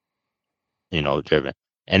all, driven.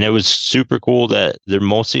 And it was super cool that they're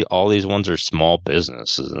mostly, all these ones are small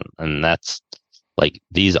businesses, and that's like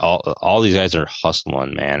all these guys are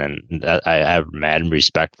hustling, man. And I have mad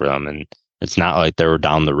respect for them. And it's not like they were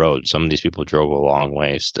down the road. Some of these people drove a long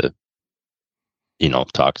ways to,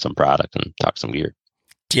 talk some product and talk some gear.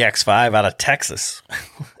 TX5 out of Texas.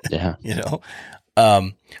 Yeah.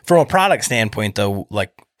 From a product standpoint though,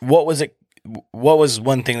 like what was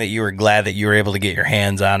one thing that you were glad that you were able to get your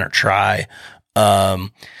hands on or try, that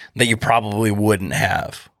you probably wouldn't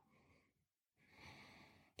have?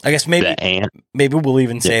 I guess maybe we'll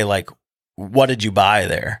even say like, what did you buy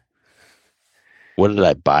there? What did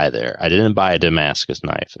I buy there? I didn't buy a Damascus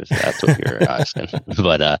knife, if that's what you're asking.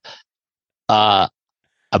 But I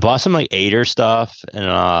bought some like Aider stuff, and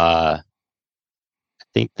I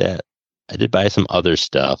think that I did buy some other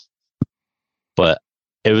stuff, but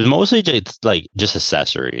it was mostly just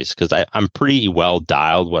accessories, because I'm pretty well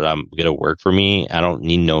dialed what I'm gonna work for me. I don't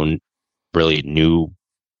need no really new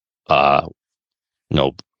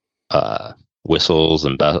whistles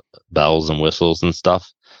and bells and whistles and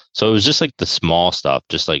stuff. So it was just like the small stuff,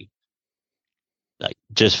 just like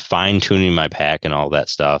just fine tuning my pack and all that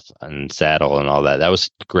stuff and saddle and all that. That was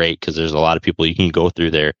great because there's a lot of people you can go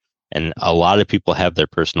through there, and a lot of people have their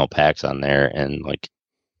personal packs on there, and like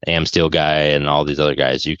Amsteel guy and all these other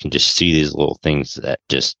guys, you can just see these little things that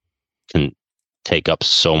just can take up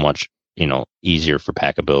so much, easier for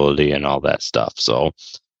packability and all that stuff. So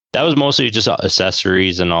that was mostly just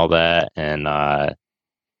accessories and all that. And I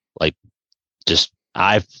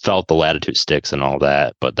felt the Latitude sticks and all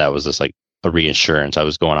that, but that was just like a reinsurance. I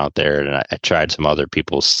was going out there and I tried some other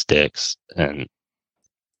people's sticks, and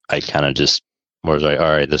I kind of just was like,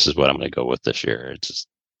 all right, this is what I'm going to go with this year. It's just,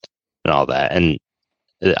 and all that. And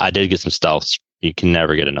I did get some stealth. You can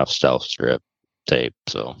never get enough stealth strip tape.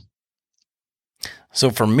 So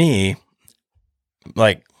for me,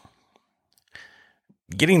 like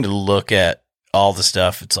getting to look at all the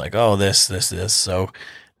stuff, it's like, oh, this. So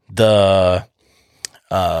the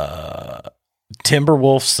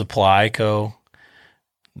Timberwolf Supply Co.,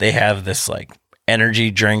 they have this like energy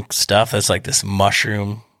drink stuff that's like this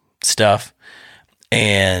mushroom stuff.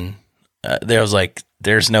 And there was like,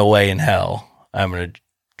 there's no way in hell I'm going to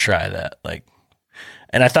try that. Like,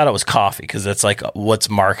 and I thought it was coffee because that's like what's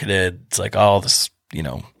marketed. It's like all this,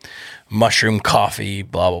 mushroom coffee,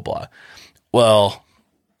 blah, blah, blah. Well,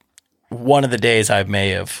 one of the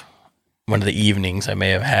evenings I may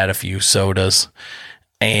have had a few sodas,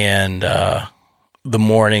 and the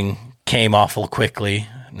morning came awful quickly,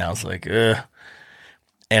 and I was like, ugh.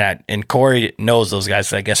 And Corey knows those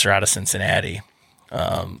guys. I guess they're out of Cincinnati.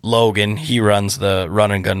 Logan, he runs the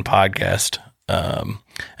Run and Gun podcast. And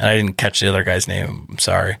I didn't catch the other guy's name. I'm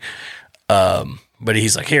sorry. But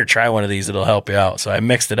he's like, here, try one of these. It'll help you out. So I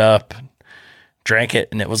mixed it up, drank it,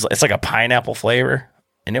 and it's like a pineapple flavor,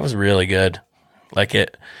 and it was really good. Like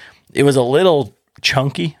it was a little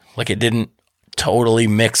chunky. Like it didn't totally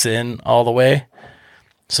mix in all the way.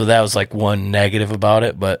 So that was like one negative about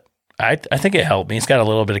it, but I think it helped me. It's got a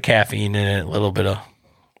little bit of caffeine in it, a little bit of,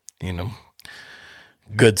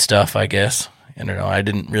 good stuff, I guess. I don't know. I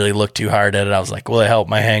didn't really look too hard at it. I was like, will it help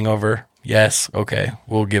my hangover? Yes. Okay.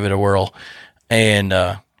 We'll give it a whirl. And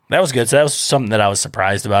that was good. So that was something that I was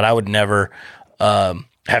surprised about. I would never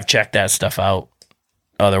have checked that stuff out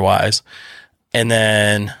otherwise. And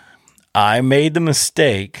then I made the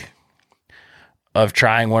mistake of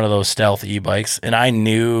trying one of those stealth e-bikes. And I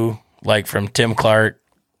knew, like, from Tim Clark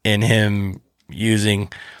and him using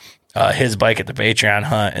his bike at the Patreon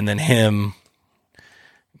hunt, and then him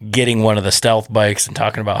getting one of the stealth bikes and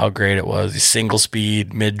talking about how great it was, these single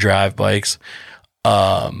speed mid drive bikes.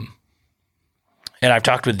 And I've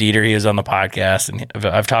talked with Dieter, he was on the podcast, and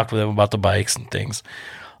I've talked with him about the bikes and things.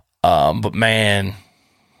 But man,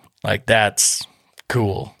 like that's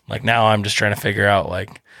cool. Like now I'm just trying to figure out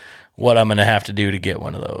like what I'm going to have to do to get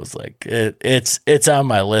one of those. Like it's on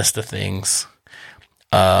my list of things.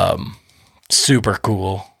 Super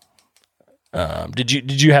cool.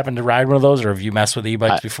 Did you happen to ride one of those, or have you messed with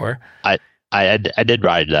e-bikes before? I did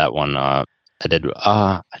ride that one. I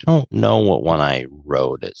don't know what one I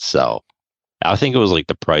rode itself. I think it was like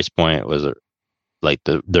the price point was like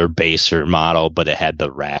their baser model, but it had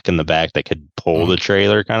the rack in the back that could pull the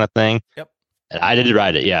trailer kind of thing. Yep. And I did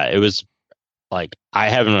ride it. Yeah, it was like I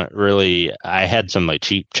had some like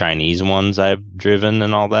cheap Chinese ones I've driven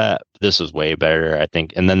and all that. This was way better, I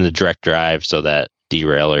think. And then the direct drive, so that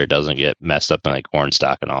derailleur doesn't get messed up in like corn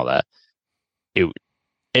stock and all that.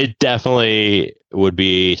 It definitely would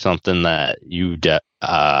be something that you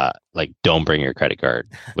like don't bring your credit card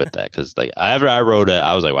with that, because like I rode it,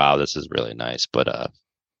 I was like, wow, this is really nice, but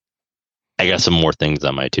I got some more things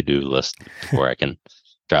on my to-do list before I can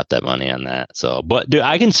drop that money on that. So, but dude,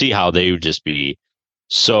 I can see how they would just be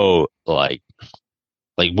so like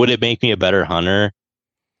would it make me a better hunter?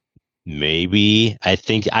 Maybe. I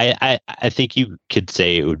think you could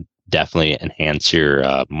say it would definitely enhance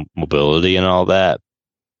your mobility and all that,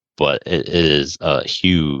 but it is a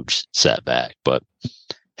huge setback. But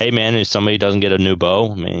hey, man, if somebody doesn't get a new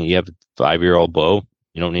bow, I mean, you have a 5-year-old bow,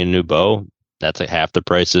 you don't need a new bow. That's like half the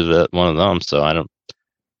price of one of them. So I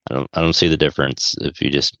don't see the difference if you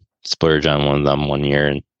just splurge on one of them 1 year,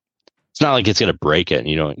 and it's not like it's gonna break it. And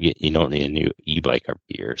you don't need a new e-bike every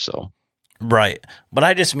year. So right, but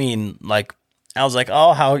I just mean like I was like,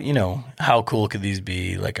 oh, how cool could these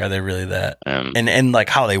be? Like, are they really that? And like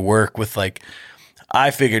how they work with like.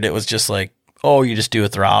 I figured it was just like, oh, you just do a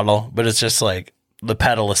throttle, but it's just like the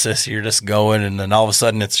pedal assist. You're just going, and then all of a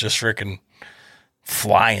sudden it's just freaking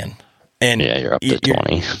flying. And yeah, you're up to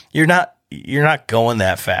 20. You're not going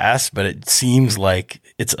that fast, but it seems like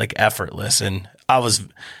it's like effortless. And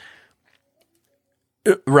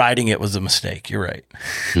riding it was a mistake. You're right.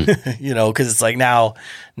 You know, because it's like now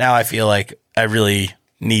I feel like I really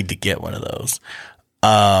need to get one of those.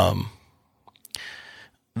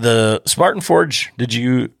 The Spartan Forge, did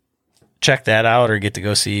you check that out or get to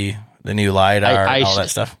go see the new LiDAR and all that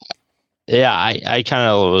stuff? Yeah, I kind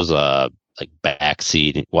of was like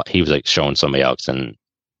backseat what he was like showing somebody else, and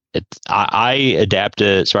I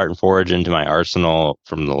adapted Spartan Forge into my arsenal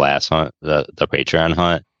from the last hunt, the Patreon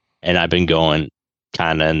hunt, and I've been going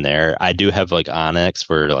kind of in there. I do have like Onyx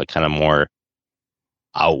for like kind of more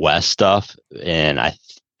out west stuff, and I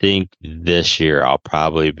think this year I'll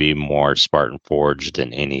probably be more Spartan Forge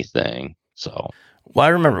than anything. So, well, I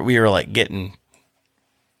remember we were like getting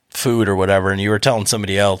food or whatever, and you were telling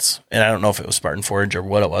somebody else, and I don't know if it was Spartan Forge or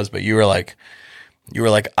what it was, but you were like,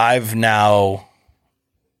 I've now,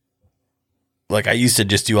 like, I used to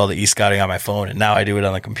just do all the e-scouting on my phone, and now I do it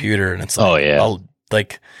on the computer, and it's like, oh yeah, I'll,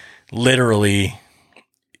 like literally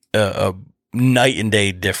a night and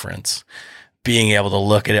day difference being able to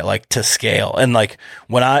look at it like to scale. And like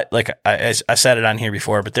when I said it on here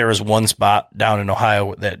before, but there was one spot down in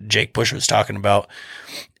Ohio that Jake Bush was talking about.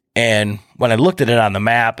 And when I looked at it on the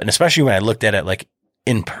map, and especially when I looked at it like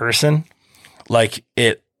in person, like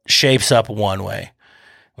it shapes up one way.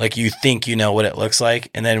 Like you think you know what it looks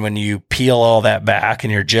like. And then when you peel all that back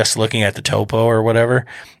and you're just looking at the topo or whatever,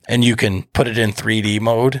 and you can put it in 3D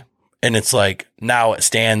mode, and it's like, now it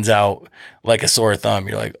stands out like a sore thumb.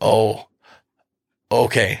 You're like, oh,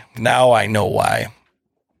 okay, now I know why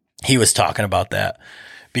he was talking about that.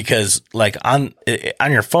 Because like on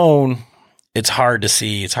your phone, it's hard to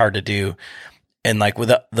see, it's hard to do. And like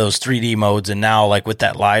with those 3D modes, and now like with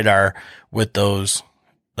that LiDAR, with those,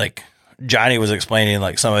 like Johnny was explaining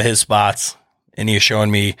like some of his spots, and he was showing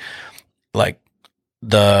me like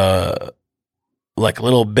the like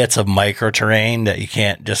little bits of micro terrain that you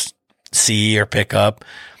can't just see or pick up.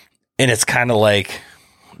 And it's kind of like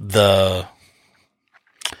the,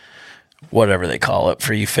 whatever they call it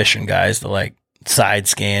for you fishing guys, the like side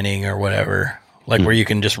scanning or whatever, like where you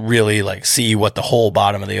can just really like see what the whole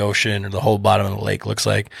bottom of the ocean or the whole bottom of the lake looks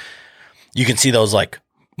like. You can see those like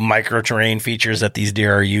micro terrain features that these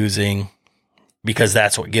deer are using, because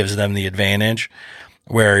that's what gives them the advantage,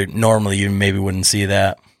 where normally you maybe wouldn't see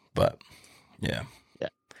that. But yeah.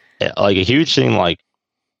 Like a huge thing, like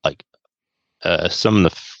some of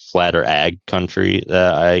the flatter ag country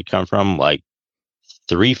that I come from, like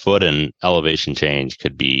 3 foot in elevation change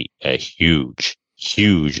could be a huge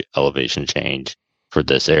elevation change for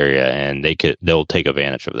this area, and they'll take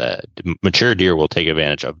advantage of that. Mature deer will take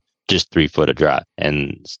advantage of just 3 foot of drop,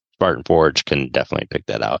 and Spartan Forge can definitely pick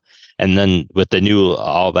that out. And then with the new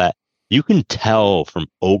all that, you can tell from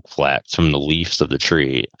oak flats from the leaves of the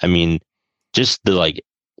tree. I mean, just the like,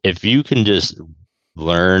 if you can just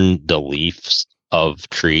learn the leaves of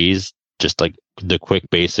trees, just like the quick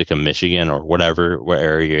basic of Michigan or whatever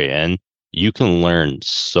area you're in, you can learn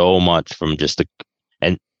so much from just the,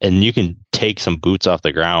 and you can take some boots off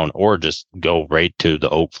the ground or just go right to the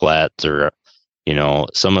oak flats, or you know,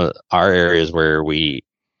 some of our areas where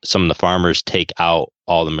some of the farmers take out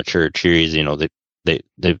all the mature trees, you know,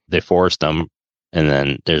 they forest them, and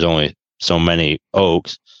then there's only so many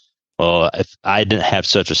oaks. Well, if I didn't have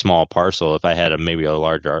such a small parcel, if I had maybe a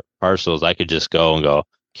larger parcels, I could just go and go,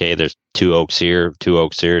 okay, there's 2 oaks here, 2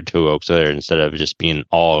 oaks here, 2 oaks there, instead of just being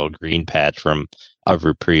all a green patch from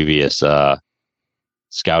other previous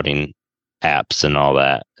scouting apps and all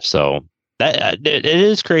that. So that it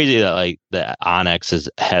is crazy that like the Onyx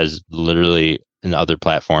has literally, and other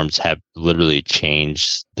platforms have literally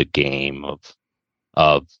changed the game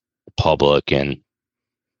of public and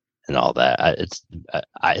all that.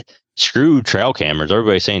 I screw trail cameras.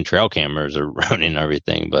 Everybody's saying trail cameras are ruining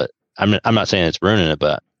everything, but I'm not saying it's ruining it,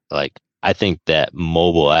 but like I think that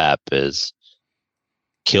mobile app has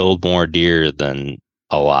killed more deer than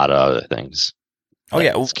a lot of other things. Oh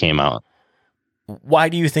yeah, came out. Why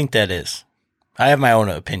do you think that is? I have my own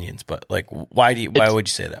opinions, but like, why would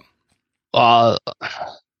you say that? A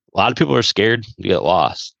lot of people are scared to get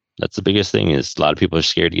lost. That's the biggest thing, is a lot of people are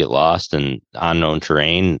scared to get lost in unknown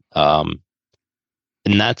terrain.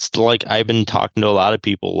 And that's like, I've been talking to a lot of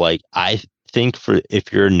people. Like, I think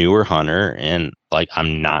if you're a newer hunter, and like,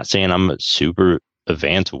 I'm not saying I'm a super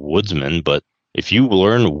advanced woodsman, but if you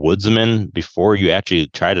learn woodsman before you actually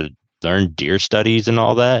try to learn deer studies and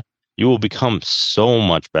all that, you will become so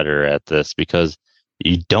much better at this, because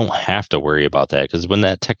you don't have to worry about that. Because when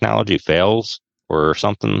that technology fails or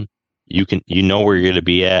something, you know where you're going to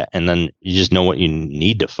be at, and then you just know what you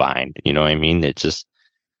need to find. You know what I mean? It's just,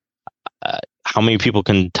 how many people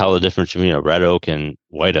can tell the difference between a red oak and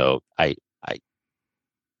white oak?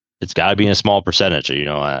 it's got to be in a small percentage. You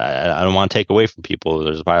know, I don't want to take away from people.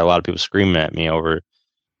 There's probably a lot of people screaming at me over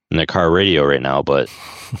in their car radio right now, but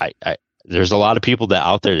there's a lot of people that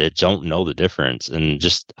out there that don't know the difference, and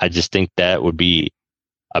I just think that would be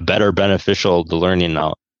a better beneficial to learning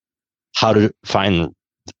how to find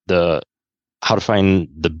the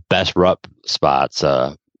best rut spots,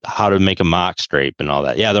 how to make a mock scrape and all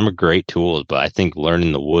that. Yeah, them are great tools, but I think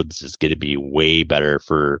learning the woods is going to be way better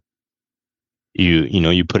for you. You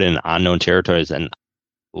know, you put in unknown territories, and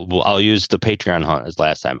I'll use the Patreon hunt as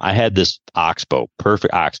last time. I had this oxbow,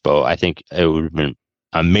 perfect oxbow. I think it would have been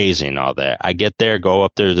amazing. All that. I get there, go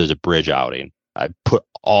up there. There's a bridge outing. I put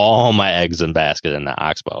all my eggs in basket in the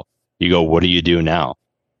oxbow. You go, what do you do now?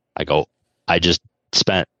 I go, I just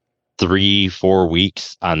spent 3-4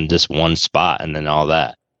 weeks on this one spot and then all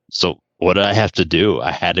that. So what did I have to do?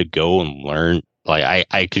 I had to go and learn. Like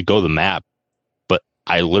I could go the map, but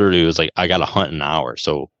I literally was like, I got to hunt an hour.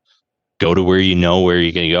 So go to where you know where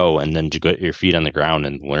you're going to go, and then just get your feet on the ground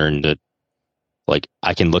and learn that. Like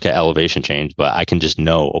I can look at elevation change, but I can just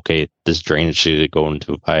know, okay, this drainage should go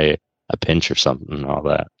into a pinch or something and all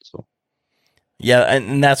that. So yeah,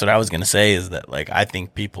 and that's what I was going to say is that like I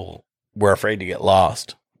think people were afraid to get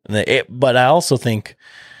lost, but I also think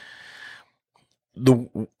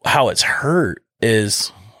how it's hurt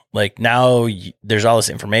is like now there's all this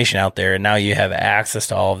information out there, and now you have access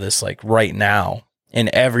to all of this like right now, and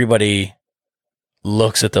everybody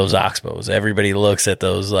looks at those oxbows. Everybody looks at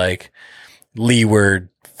those like leeward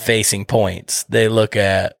facing points. They look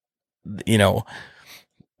at, you know,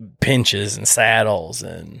 pinches and saddles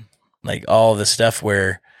and like all this stuff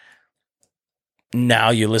where now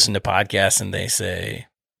you listen to podcasts and they say,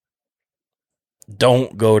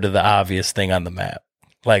 don't go to the obvious thing on the map.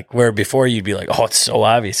 Like where before you'd be like, oh, it's so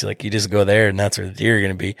obvious. Like you just go there and that's where the deer are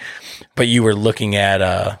going to be. But you were looking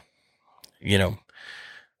at, you know,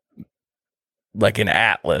 like an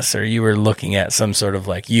atlas, or you were looking at some sort of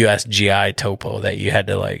like USGI topo that you had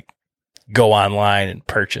to like go online and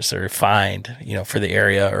purchase or find, you know, for the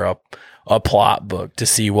area, or a plot book to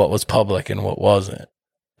see what was public and what wasn't,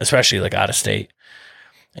 especially like out of state.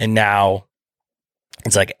 And now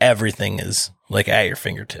it's like everything is like at your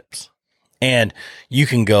fingertips, and you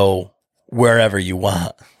can go wherever you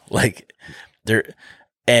want. Like there,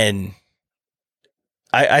 and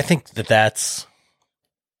I think that's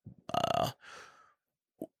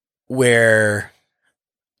where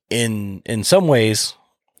in some ways,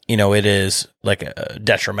 you know, it is like a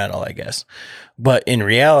detrimental, I guess, but in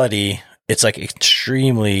reality, it's like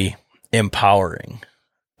extremely empowering.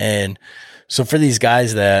 And so for these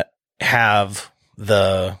guys that have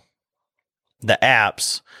the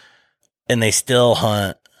apps and they still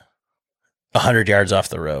hunt 100 yards off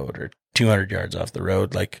the road or 200 yards off the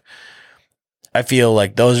road, like I feel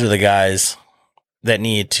like those are the guys that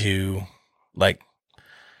need to like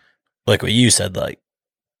what you said, like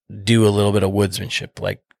do a little bit of woodsmanship,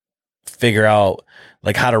 like figure out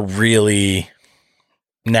like how to really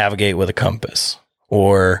navigate with a compass,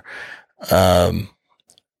 or,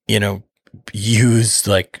 you know, use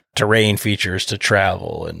like terrain features to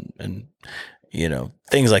travel and, you know,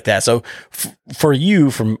 things like that. So for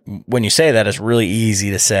you, from when you say that, it's really easy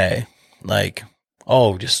to say like,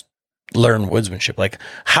 oh, just learn woodsmanship. Like,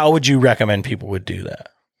 how would you recommend people would do that?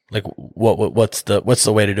 Like what's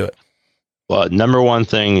the way to do it? Well, number one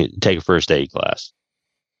thing, take a first aid class.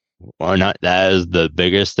 Why not? That is the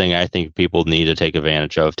biggest thing I think people need to take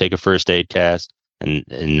advantage of. Take a first aid class and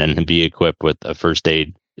then be equipped with a first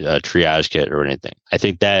aid triage kit or anything. I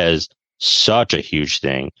think that is such a huge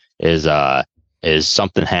thing. Is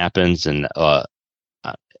something happens and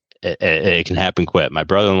it can happen quick. My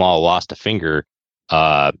brother-in-law lost a finger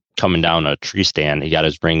coming down a tree stand. He got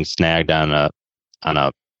his ring snagged on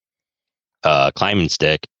a climbing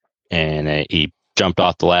stick, and he jumped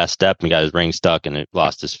off the last step and got his ring stuck and it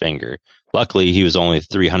lost his finger. Luckily, he was only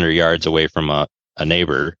 300 yards away from a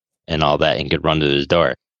neighbor and all that and could run to his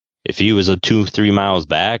door. If he was 2-3 miles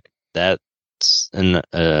back, that's in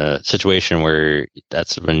a situation where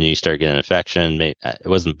that's when you start getting an infection. It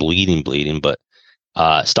wasn't bleeding, but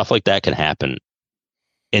stuff like that can happen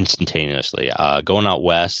instantaneously. Going out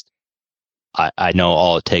west, I know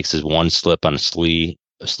all it takes is one slip on a slee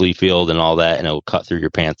field and all that, and it'll cut through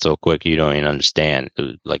your pants so quick you don't even understand. It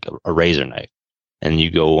was like a razor knife, and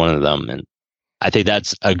you go one of them. And I think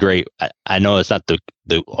that's a great. I know it's not the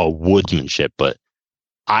woodsmanship, but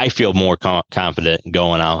I feel more confident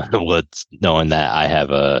going out in the woods knowing that I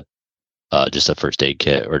have just a first aid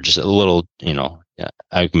kit or just a little, you know,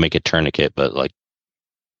 I can make a tourniquet, but like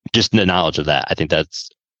just the knowledge of that, I think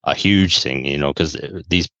that's a huge thing, you know, because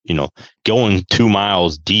these, you know, going 2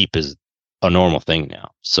 miles deep is a normal thing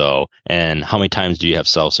now. So, and how many times do you have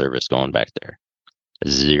cell service going back there?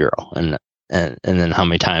 Zero. And then how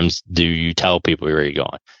many times do you tell people where you're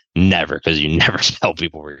going? Never, because you never tell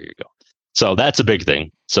people where you're going. So that's a big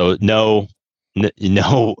thing. So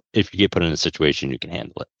if you get put in a situation, you can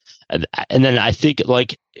handle it. And then I think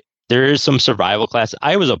like there is some survival class.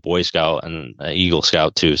 I was a Boy Scout and an Eagle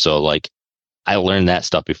Scout too. So like I learned that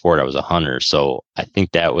stuff before I was a hunter. So I think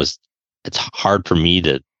it's hard for me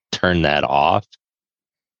to turn that off.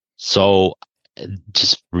 So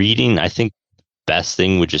just reading, I think best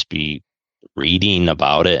thing would just be reading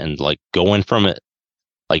about it and like going from it.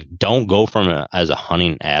 Like don't go from it as a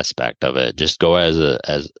hunting aspect of it. Just go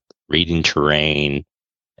as reading terrain.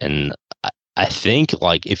 And I think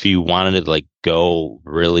like if you wanted to like go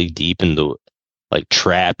really deep into like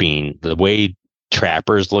trapping, the way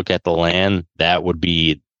trappers look at the land, that would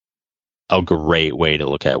be a great way to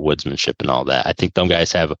look at woodsmanship and all that. I think them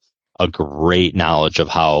guys have a great knowledge of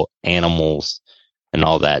how animals and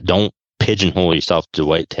all that. Don't pigeonhole yourself to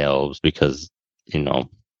whitetails because,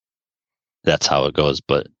 that's how it goes.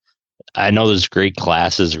 But I know there's great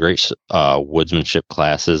classes, great woodsmanship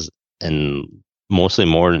classes, and mostly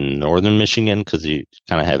more in northern Michigan because you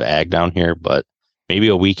kind of have ag down here. But maybe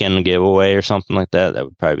a weekend giveaway or something like that, that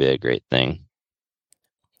would probably be a great thing.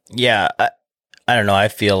 Yeah, I don't know. I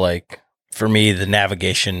feel like for me, the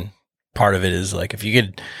navigation part of it is like if you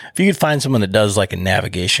could find someone that does like a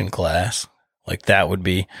navigation class, like that would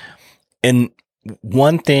be. And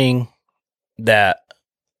one thing that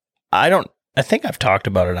I think I've talked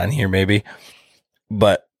about it on here maybe,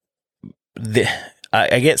 but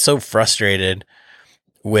I get so frustrated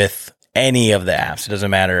with any of the apps. It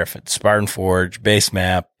doesn't matter if it's Spartan Forge, Base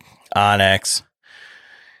Map, Onyx,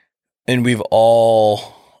 and we've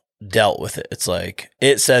all dealt with it. It's like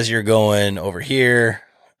it says you're going over here,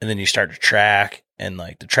 and then you start to track, and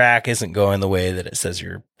like the track isn't going the way that it says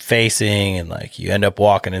you're facing, and like you end up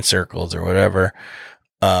walking in circles or whatever.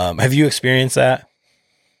 Have you experienced that?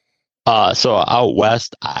 So out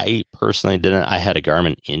west, I personally didn't. I had a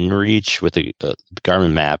Garmin InReach with the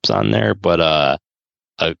Garmin maps on there, but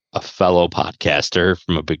a fellow podcaster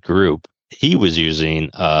from a big group, he was using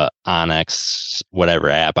Onyx, whatever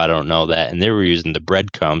app, I don't know that, and they were using the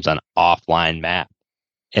breadcrumbs on offline map,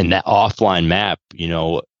 and that offline map,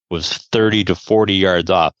 was 30 to 40 yards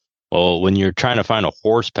off. Well, when you're trying to find a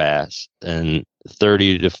horse pass and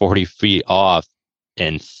 30 to 40 feet off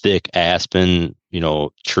and thick aspen,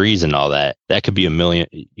 trees and all that, that could be a million.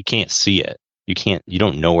 You can't see it. You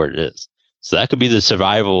don't know where it is. So that could be the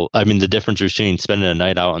survival. I mean, the difference between spending a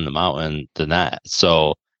night out on the mountain than that.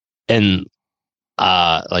 So, and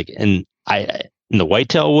in the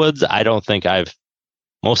whitetail woods, I don't think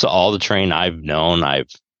most of all the terrain I've known,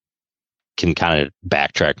 can kind of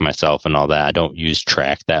backtrack myself and all that. I don't use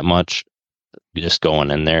track that much, just going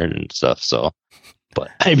in there and stuff. So, but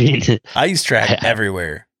I mean, I use track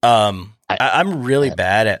everywhere. I'm really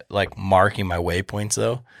bad at like marking my waypoints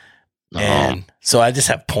though. And so I just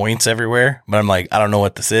have points everywhere, but I'm like, I don't know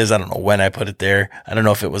what this is. I don't know when I put it there. I don't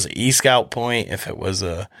know if it was an e-scout point, if it was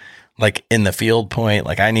a like in the field point.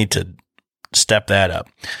 Like I need to step that up.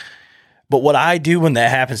 But what I do when that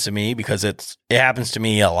happens to me, because it happens to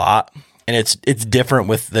me a lot, and it's different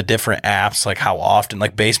with the different apps, like how often.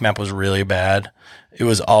 Like Base Map was really bad. It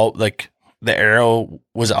was all like the arrow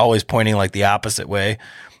was always pointing like the opposite way.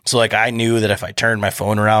 So like I knew that if I turned my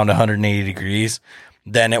phone around 180 degrees,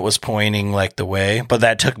 then it was pointing like the way, but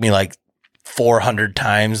that took me like 400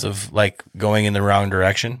 times of like going in the wrong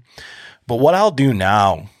direction. But what I'll do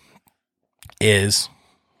now is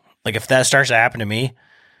like, if that starts to happen to me,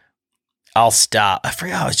 I'll stop. I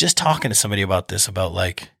forgot. I was just talking to somebody about this, about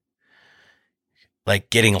like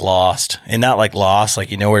getting lost, and not like lost, like,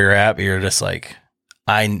 where you're at, but you're just like,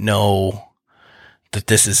 I know that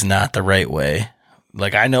this is not the right way.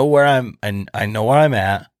 Like I know where I'm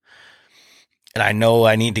at. And I know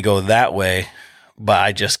I need to go that way, but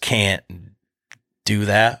I just can't do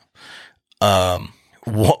that.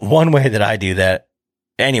 One way that I do that,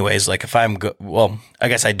 anyways, like if I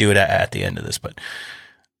guess I do it at the end of this, but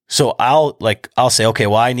so I'll say, okay,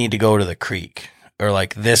 well, I need to go to the creek, or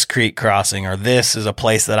like this creek crossing, or this is a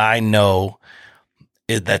place that I know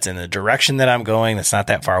that's in the direction that I'm going, that's not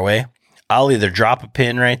that far away. I'll either drop a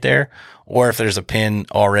pin right there, or if there's a pin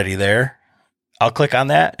already there, I'll click on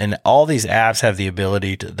that, and all these apps have the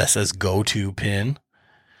ability that says go to pin.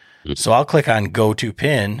 So I'll click on go to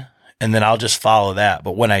pin, and then I'll just follow that.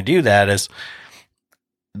 But when I do that,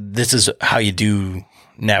 this is how you do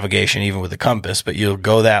navigation, even with a compass, but you'll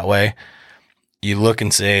go that way. You look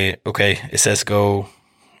and say, okay, it says go,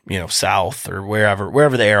 south or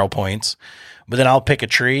wherever the arrow points. But then I'll pick a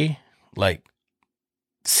tree like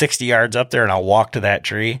 60 yards up there and I'll walk to that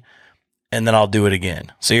tree and then I'll do it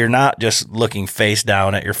again. So you're not just looking face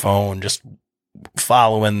down at your phone, just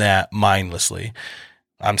following that mindlessly.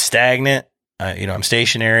 I'm stagnant. I'm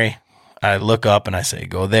stationary. I look up and I say,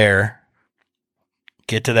 go there,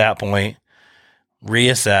 get to that point,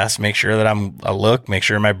 reassess, make sure that make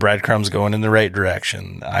sure my breadcrumbs going in the right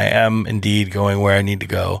direction. I am indeed going where I need to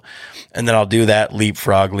go. And then I'll do that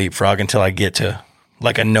leapfrog until I get to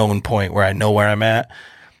like a known point where I know where I'm at.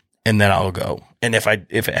 And then I'll go. And if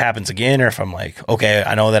it happens again, or if I'm like, okay,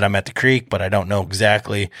 I know that I'm at the creek, but I don't know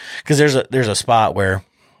exactly, because there's a spot where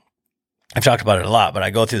I've talked about it a lot, but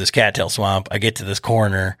I go through this cattail swamp. I get to this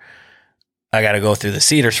corner. I got to go through the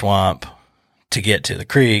cedar swamp to get to the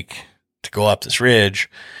creek, to go up this ridge.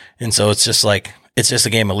 And so it's just a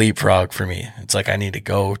game of leapfrog for me. It's like I need to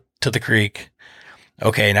go to the creek.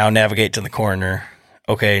 Okay, now navigate to the corner.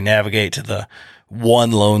 Okay, navigate to the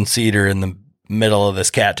one lone cedar in the middle of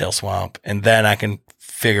this cattail swamp. And then I can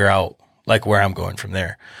figure out like where I'm going from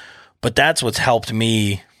there. But that's what's helped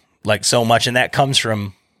me like so much. And that comes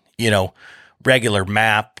from, regular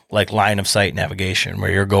map, like line of sight navigation,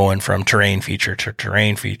 where you're going from terrain feature to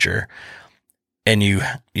terrain feature. And you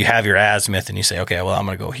have your azimuth and you say, okay, well, I'm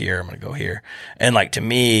going to go here. I'm going to go here. And like, to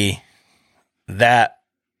me, that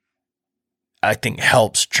I think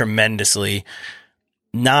helps tremendously,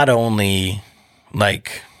 not only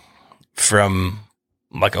like from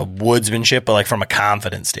like a woodsmanship, but like from a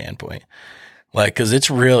confidence standpoint, like, cause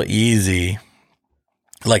it's real easy,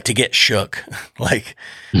 like to get shook. Like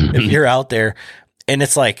if you're out there and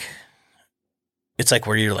it's like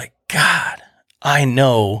where you're like, God, I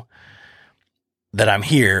know that I'm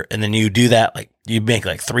here. And then you do that, like you make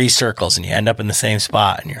like 3 circles and you end up in the same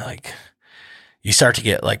spot and you're like, you start to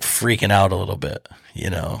get like freaking out a little bit,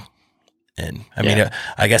 And I mean,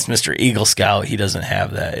 I guess Mr. Eagle Scout, he doesn't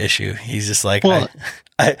have that issue. He's just like,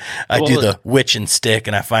 I do the witch and stick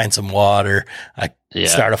and I find some water. I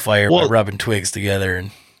start a fire by rubbing twigs together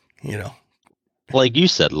and, Like you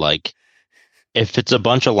said, like if it's a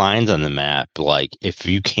bunch of lines on the map, like if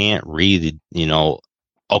you can't read,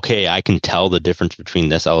 okay, I can tell the difference between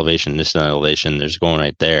this elevation, this elevation, there's going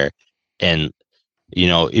right there. And,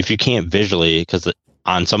 if you can't visually, because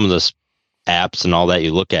on some of the apps and all that,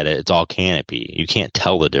 you look at it, it's all canopy. You can't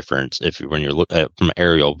tell the difference when you're looking at it from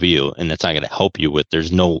aerial view, and it's not going to help you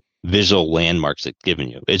there's no visual landmarks it's giving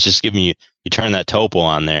you. It's just giving you turn that topo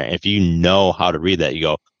on there. If you know how to read that, you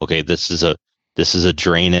go, okay, this is a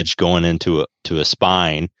drainage going into a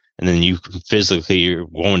spine, and then you physically you're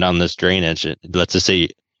going down this drainage. Let's just say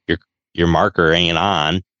your marker ain't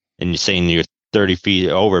on, and you're saying you're 30 feet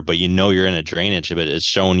over, but you're in a drainage, but it's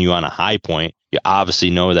showing you on a high point. You obviously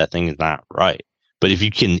know that thing is not right. But if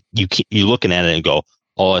you're looking at it and go,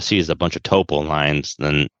 all I see is a bunch of topo lines,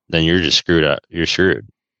 then you're just screwed up. You're screwed.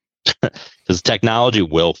 Because technology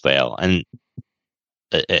will fail, and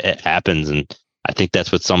it happens. And I think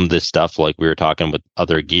that's what some of this stuff, like we were talking with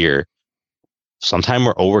other gear, sometimes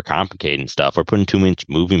we're overcomplicating stuff. We're putting too much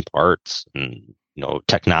moving parts and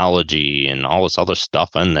technology and all this other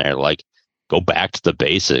stuff in there. Like, go back to the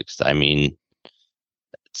basics. I mean,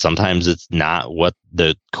 sometimes it's not what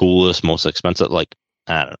the coolest, most expensive, like,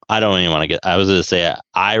 I don't even want to I was going to say,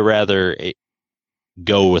 I rather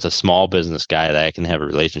go with a small business guy that I can have a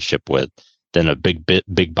relationship with than a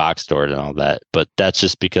big box store and all that. But that's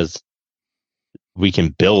just because we can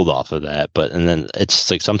build off of that. And then it's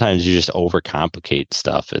just like, sometimes you just overcomplicate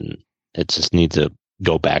stuff, and it just needs to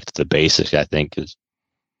go back to the basics, I think.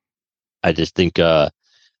 I just think,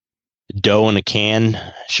 dough in a can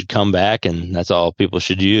should come back, and that's all people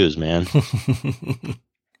should use, man.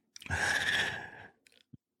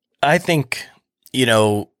 I think,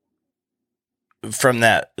 from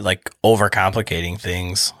that, like overcomplicating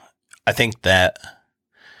things, I think that's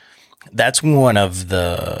one of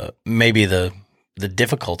maybe the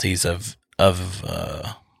difficulties of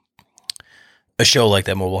a show like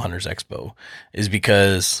that Mobile Hunters Expo, is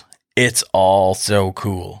because it's all so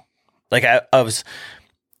cool. Like I was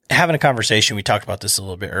having a conversation. We talked about this a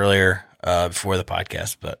little bit earlier before the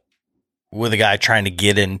podcast, but with a guy trying to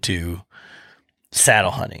get into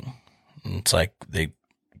saddle hunting. And it's like they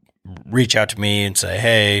reach out to me and say,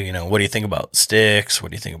 hey, what do you think about sticks?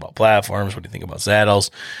 What do you think about platforms? What do you think about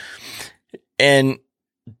saddles? And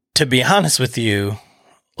to be honest with you,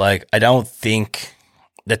 like, I don't think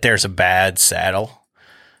that there's a bad saddle,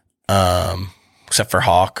 except for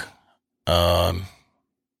Hawk.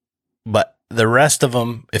 But the rest of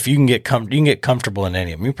them, if you can get you can get comfortable in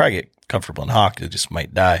any of them. You probably get comfortable in Hawk, you just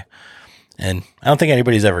might die. And I don't think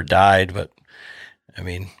anybody's ever died, but I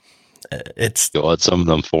mean, it's go at some of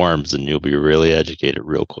them forums and you'll be really educated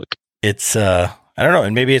real quick. it's I don't know,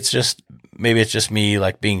 and maybe it's just me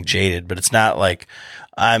like being jaded, but it's not like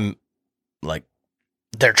I'm like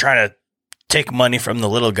they're trying to take money from the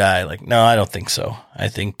little guy. Like, no, I don't think so. I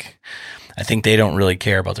think they don't really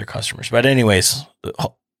care about their customers. But anyways,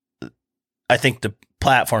 I think the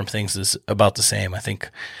platform things is about the same. I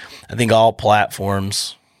think all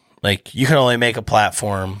platforms, like you can only make a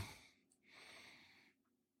platform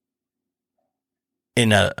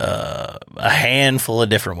in a handful of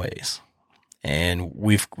different ways. And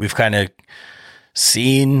we've kind of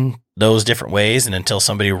seen those different ways. And until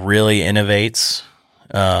somebody really innovates,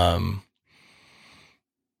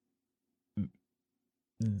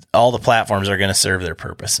 all the platforms are going to serve their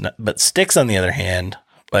purpose. But sticks, on the other hand,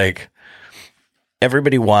 like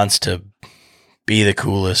everybody wants to be the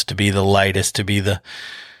coolest, to be the lightest, to be the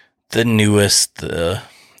newest,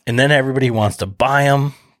 and then everybody wants to buy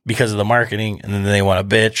them because of the marketing, and then they want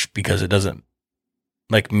to bitch because it doesn't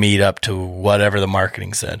like meet up to whatever the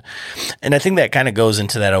marketing said. And I think that kind of goes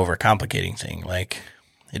into that overcomplicating thing. Like,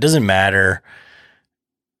 it doesn't matter.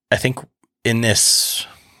 I think in this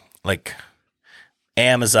like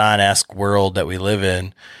Amazon-esque world that we live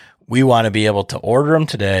in, we want to be able to order them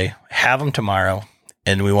today, have them tomorrow,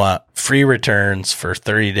 and we want free returns for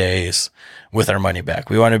 30 days with our money back.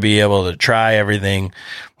 We want to be able to try everything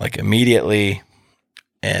like immediately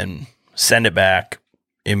and send it back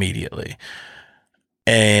immediately.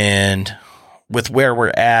 And with where we're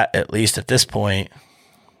at least at this point,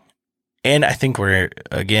 and I think we're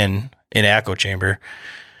again in echo chamber,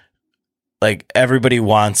 like everybody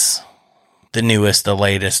wants the newest, the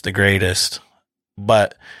latest, the greatest.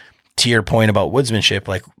 But to your point about woodsmanship,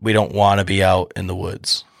 like we don't want to be out in the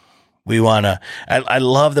woods. We want to, I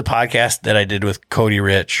love the podcast that I did with Cody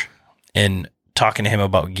Rich and talking to him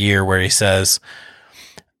about gear, where he says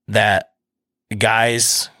that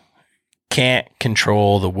guys can't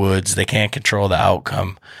control the woods. They can't control the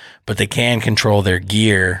outcome, but they can control their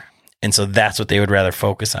gear. And so that's what they would rather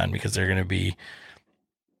focus on, because they're going to be,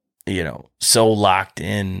 you know, so locked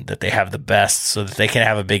in that they have the best, so that they can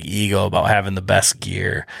have a big ego about having the best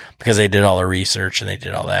gear because they did all the research and they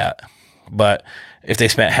did all that. But if they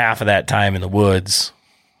spent half of that time in the woods,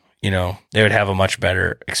 you know, they would have a much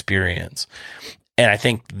better experience. And I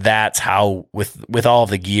think that's how with all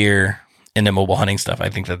of the gear and the mobile hunting stuff, I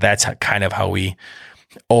think that's kind of how we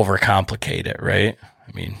overcomplicate it, right?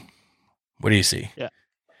 I mean, what do you see? Yeah,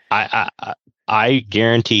 I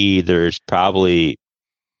guarantee there's probably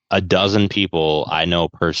a dozen people I know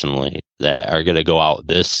personally that are going to go out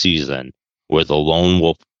this season with a lone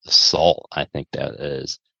wolf assault, I think that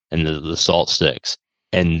is, and the salt sticks,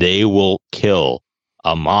 and they will kill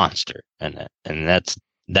a monster. And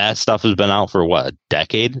that stuff has been out for what, a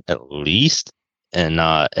decade at least. And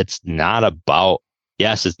it's not about,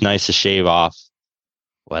 yes, it's nice to shave off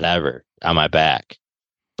whatever on my back,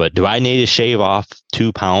 but do I need to shave off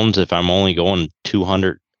 2 pounds if I'm only going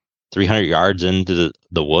 200, 300 yards into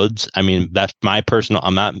the woods? I mean, that's my personal,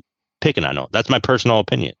 I'm not picking on it. That's my personal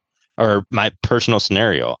opinion or my personal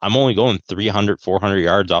scenario. I'm only going 300, 400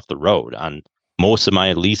 yards off the road on most of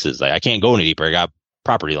my leases. Like, I can't go any deeper. I got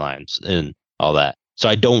property lines and all that. So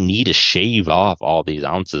I don't need to shave off all these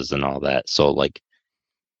ounces and all that. So like,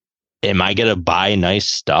 am I going to buy nice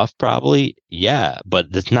stuff? Probably. Yeah. But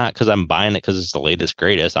it's not because I'm buying it because it's the latest,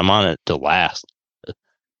 greatest. I'm on it to last.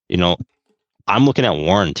 You know, I'm looking at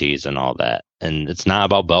warranties and all that. And it's not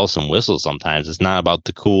about bells and whistles sometimes. It's not about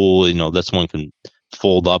the cool, you know, this one can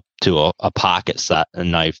fold up to a pocket set, a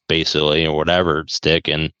knife basically, or whatever stick.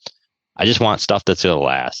 And I just want stuff that's going to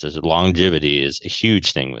last. Longevity is a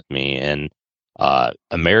huge thing with me. And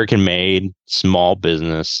American made, small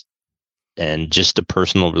business, and just a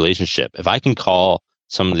personal relationship. If I can call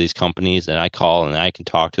some of these companies and I can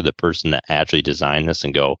talk to the person that actually designed this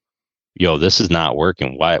and go, yo, this is not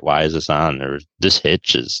working. Why is this on there? This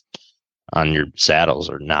hitch is on your saddles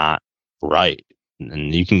are not right.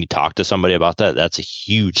 And you can talk to somebody about that. That's a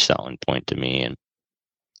huge selling point to me.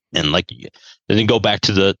 And like, then go back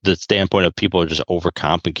to the standpoint of people are just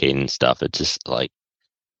overcomplicating stuff. It's just like,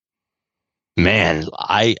 man,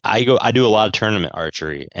 I do a lot of tournament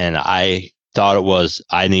archery, and I thought it was,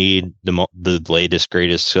 I need the latest,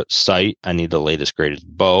 greatest sight. I need the latest, greatest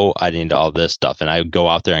bow. I need all this stuff. And I go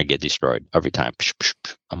out there and get destroyed every time.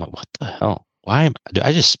 I'm like, what the hell? I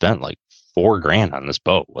just spent like $4,000 on this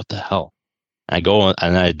bow. What the hell? And I go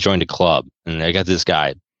and I joined a club, and I got this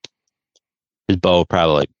guy, his bow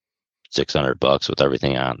probably like $600 with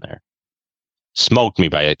everything on there. Smoked me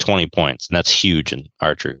by like 20 points. And that's huge in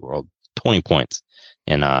archery world. 20 points.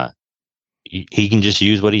 And he can just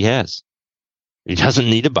use what he has. He doesn't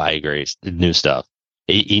need to buy great new stuff.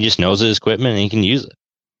 He just knows his equipment and he can use it.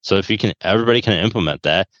 So if everybody can implement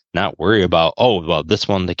that, not worry about, oh, well, this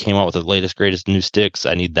one, they came out with the latest, greatest new sticks.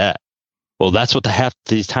 I need that. Well, that's what half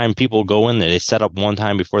these time people go in there. They set up one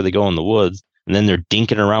time before they go in the woods, and then they're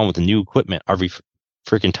dinking around with the new equipment every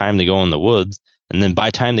freaking time they go in the woods. And then by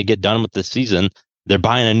the time they get done with the season, they're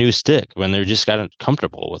buying a new stick when they're just gotten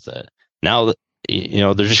comfortable with it. Now,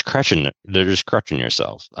 they're just crutching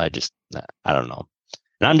yourself. I don't know.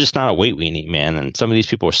 And I'm just not a weight weenie, man. And some of these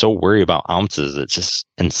people are so worried about ounces. It's just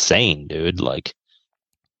insane, dude. Like,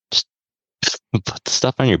 just put the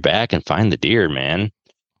stuff on your back and find the deer, man.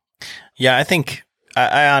 Yeah,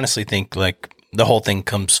 I honestly think like the whole thing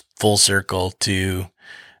comes full circle to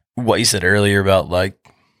what you said earlier about like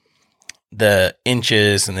the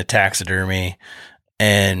inches and the taxidermy,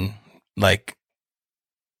 and like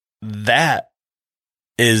that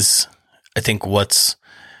is, I think, what's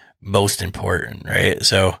most important, right?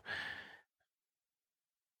 So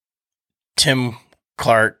Tim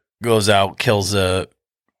Clark goes out, kills a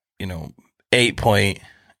 8-point.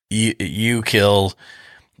 You kill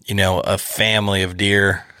a family of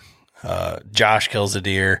deer. Josh kills a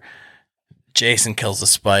deer. Jason kills a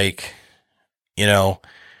spike.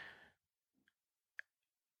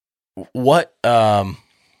 What bow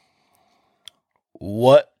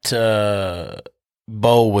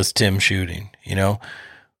was Tim shooting?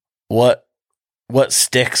 What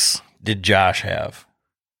sticks did Josh have?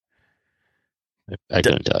 I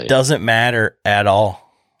couldn't tell you. Doesn't matter at all.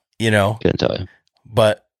 Couldn't tell you.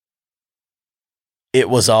 But it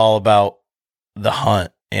was all about the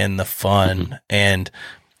hunt and the fun and,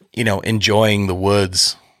 enjoying the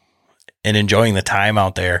woods and enjoying the time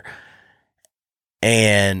out there.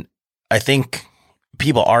 And I think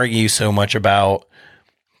people argue so much about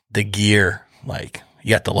the gear. Like,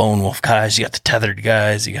 you got the lone wolf guys, you got the tethered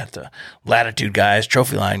guys, you got the latitude guys,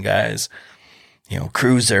 trophy line guys,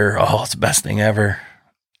 cruiser. Oh, it's the best thing ever.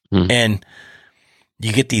 And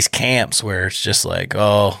you get these camps where it's just like,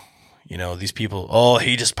 oh, these people, oh,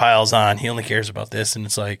 he just piles on. He only cares about this. And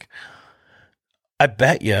it's like, I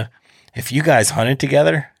bet you if you guys hunted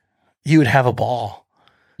together, you would have a ball.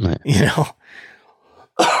 Right.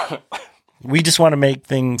 We just want to make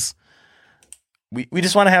things, we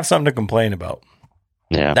just want to have something to complain about.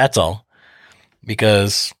 Yeah. That's all.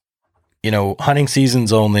 Because, hunting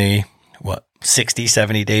season's only, 60,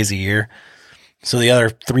 70 days a year. So the other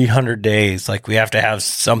 300 days, like, we have to have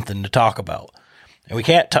something to talk about. And we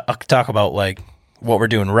can't talk about, like, what we're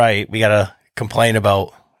doing right. We got to complain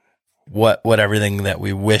about what everything that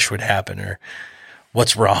we wish would happen, or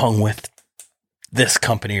what's wrong with this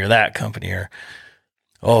company or that company, or,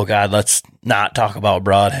 oh God, let's not talk about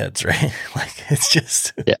broadheads, right? Like, it's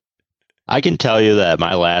just. Yeah. I can tell you that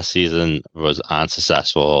my last season was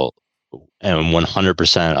unsuccessful, and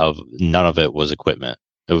 100% of none of it was equipment.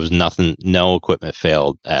 It was nothing. No equipment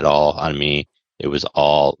failed at all on me. It was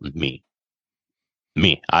all me.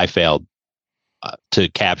 I failed to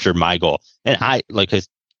capture my goal. And I'm not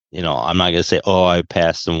going to say, oh, I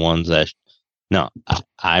passed the ones that, no,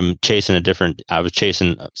 I'm chasing I was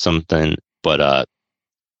chasing something, but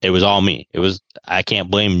it was all me. I can't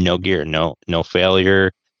blame no gear, no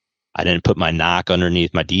failure. I didn't put my knock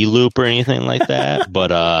underneath my D loop or anything like that,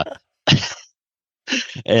 but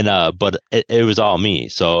it was all me.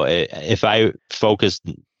 So if I focused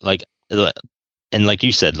and like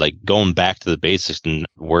you said, like going back to the basics and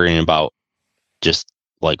worrying about just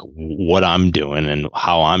like what I'm doing and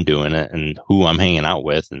how I'm doing it and who I'm hanging out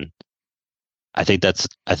with, and I think that's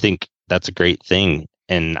a great thing.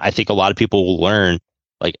 And I think a lot of people will learn,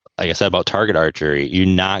 like I said about target archery, you're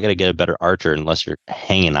not going to get a better archer unless you're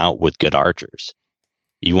hanging out with good archers.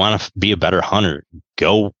 You want to be a better hunter,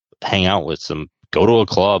 go hang out with go to a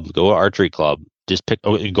club, go to an archery club, go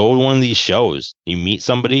to one of these shows. You meet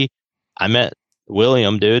somebody. I met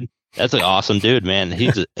William, dude. That's an awesome dude, man.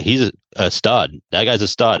 He's a stud. That guy's a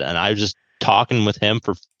stud. And I was just talking with him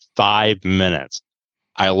for 5 minutes.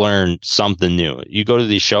 I learned something new. You go to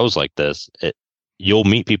these shows like this, you'll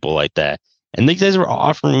meet people like that. And these guys were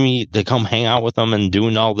offering me to come hang out with them and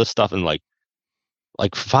doing all this stuff. And like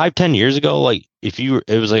 5-10 years ago, like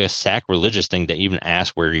it was like a sacrilegious thing to even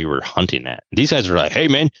ask where you were hunting at. These guys were like, hey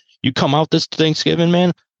man, you come out this Thanksgiving,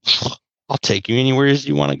 man, I'll take you anywhere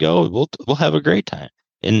you want to go. We'll have a great time.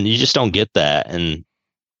 And you just don't get that. And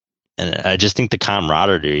I just think the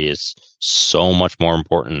camaraderie is so much more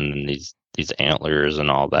important than these antlers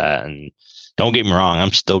and all that. And don't get me wrong,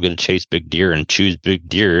 I'm still going to chase big deer and choose big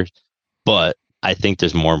deer, but I think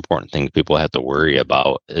there's more important things people have to worry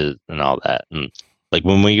about and all that. And like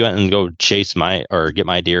when we went and go chase get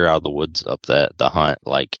my deer out of the woods up the hunt,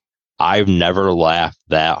 like I've never laughed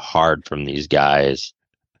that hard from these guys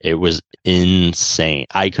It was insane.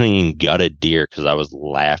 I couldn't even gut a deer because I was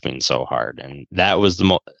laughing so hard. And that was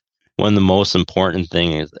one of the most important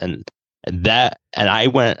things. And I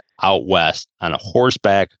went out west on a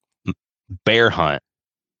horseback bear hunt,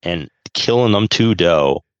 and killing them 2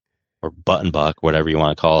 doe or button buck, whatever you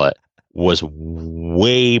want to call it, was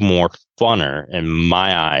way more funner in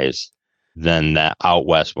my eyes than that out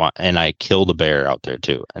west one. And I killed a bear out there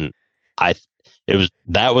too. And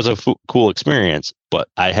that was a cool experience, but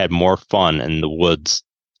I had more fun in the woods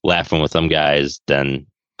laughing with them guys than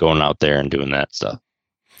going out there and doing that stuff.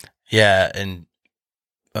 Yeah. And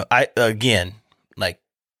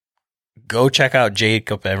go check out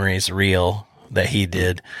Jacob Emery's reel that he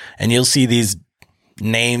did, and you'll see these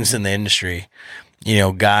names in the industry,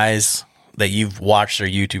 guys that you've watched their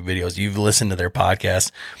YouTube videos, you've listened to their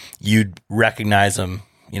podcasts, you'd recognize them,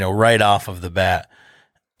 right off of the bat.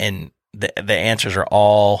 And the answers are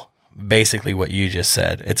all basically what you just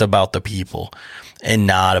said. It's about the people and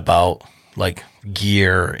not about like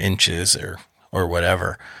gear or inches or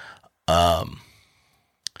whatever.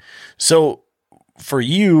 So for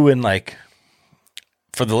you, and like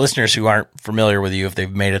for the listeners who aren't familiar with you, if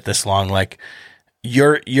they've made it this long, like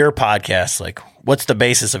your podcast, like what's the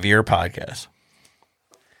basis of your podcast?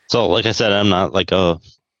 So like I said, I'm not like a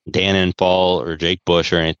Dan Infall or Jake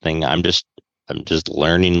Bush or anything. I'm just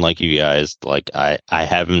learning like you guys. Like I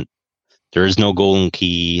haven't, there is no golden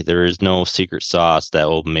key. There is no secret sauce that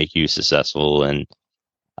will make you successful. And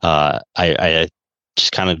I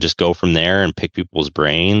just kind of just go from there and pick people's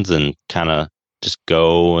brains and kind of just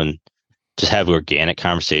go and just have organic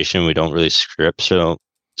conversation. We don't really script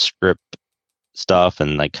stuff,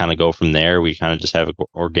 and like kind of go from there. We kind of just have an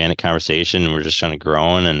organic conversation, and we're just kind of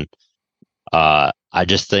growing. And I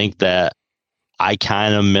just think that I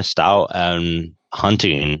kind of missed out on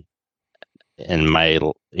hunting in my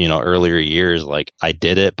earlier years. Like I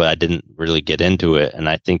did it, but I didn't really get into it. And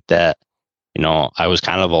I think that I was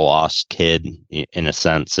kind of a lost kid in a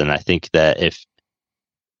sense. And I think that if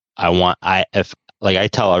I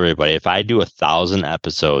tell everybody, if I do 1,000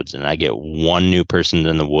 episodes and I get one new person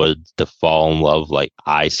in the woods to fall in love like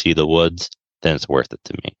I see the woods, then it's worth it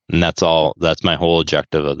to me. And that's all. That's my whole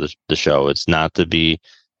objective of the show. It's not to be,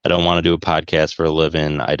 I don't want to do a podcast for a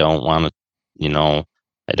living. I don't want to,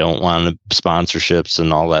 I don't want sponsorships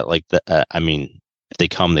and all that like that. I mean, if they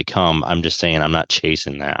come, they come. I'm just saying I'm not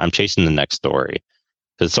chasing that. I'm chasing the next story.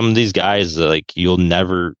 Because some of these guys, like, you'll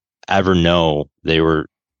never, ever know they were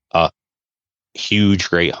a huge,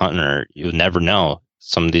 great hunter. You'll never know.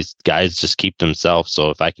 Some of these guys just keep themselves. So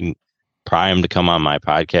if I can pry them to come on my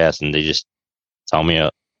podcast and they just tell me a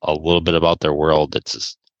little bit about their world,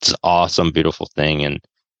 it's an awesome, beautiful thing. And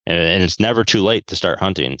it's never too late to start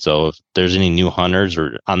hunting. So if there's any new hunters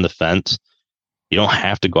or on the fence, you don't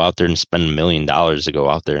have to go out there and spend $1 million to go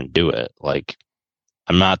out there and do it. Like,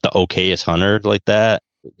 I'm not the okayest hunter like that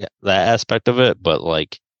aspect of it, but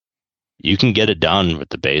like, you can get it done with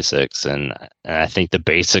the basics. And I think the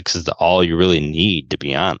basics is all you really need, to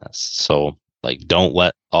be honest. So like, don't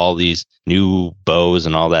let all these new bows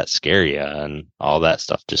and all that scare you and all that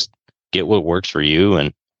stuff. Just get what works for you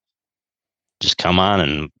and just come on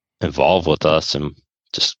and evolve with us, and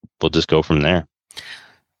we'll just go from there.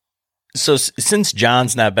 So since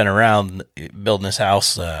John's not been around building this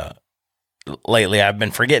house lately, I've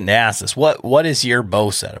been forgetting to ask this. What is your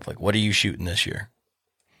bow setup? Like, what are you shooting this year?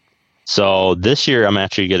 So this year I'm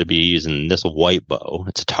actually going to be using this white bow.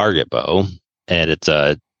 It's a target bow, and it's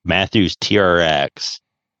a Matthews TRX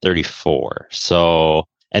 34. So,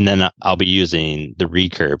 and then I'll be using the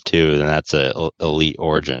recurve too, and that's a Elite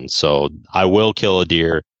Origin. So I will kill a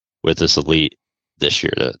deer with this Elite this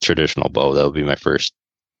year, the traditional bow. That'll be my first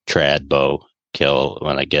trad bow kill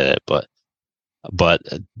when I get it. But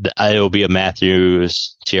it'll be a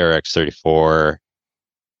Matthews TRX 34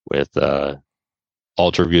 with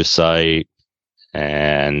ultra view sight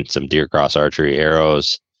and some deer cross archery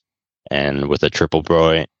arrows, and with a triple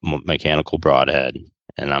point mechanical broadhead.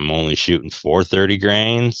 And I'm only shooting 430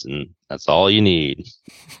 grains, and that's all you need.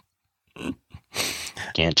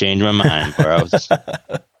 Can't change my mind, bros.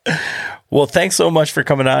 Well, thanks so much for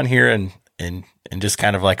coming on here and just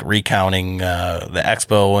kind of like recounting the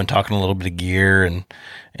expo and talking a little bit of gear and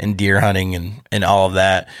deer hunting and all of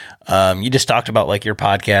that. You just talked about like your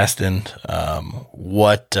podcast and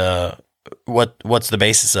what's the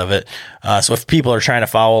basis of it. So if people are trying to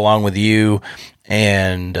follow along with you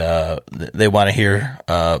and they want to hear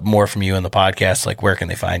more from you in the podcast, like where can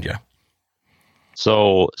they find you?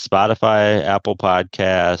 So Spotify, Apple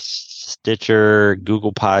Podcasts, Stitcher,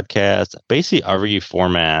 Google Podcasts, basically every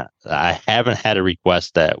format. I haven't had a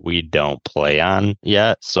request that we don't play on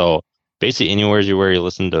yet. So basically anywhere where you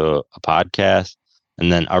listen to a podcast.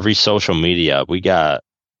 And then every social media, we got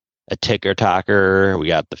a TikToker, we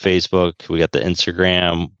got the Facebook, we got the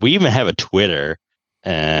Instagram, we even have a Twitter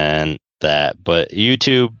and that. But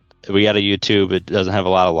YouTube, we got a YouTube. It doesn't have a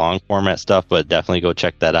lot of long format stuff, but definitely go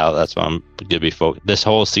check that out. That's what I'm gonna be this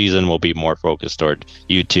whole season will be more focused toward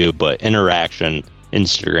YouTube, but interaction,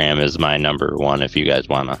 Instagram is my number one. If you guys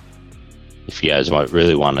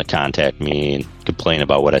really want to contact me and complain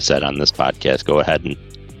about what I said on this podcast, go ahead and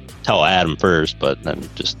tell Adam first, but then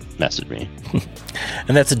just message me.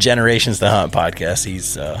 And that's a Generations to Hunt podcast.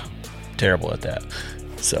 He's terrible at that.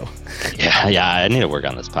 So yeah, I need to work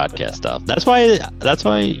on this podcast stuff. That's why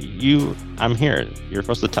I'm here. You're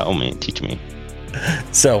supposed to tell me, teach me.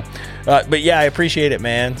 So, but yeah, I appreciate it,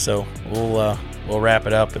 man. So we'll wrap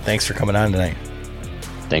it up. But thanks for coming on tonight.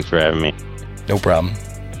 Thanks for having me. No problem.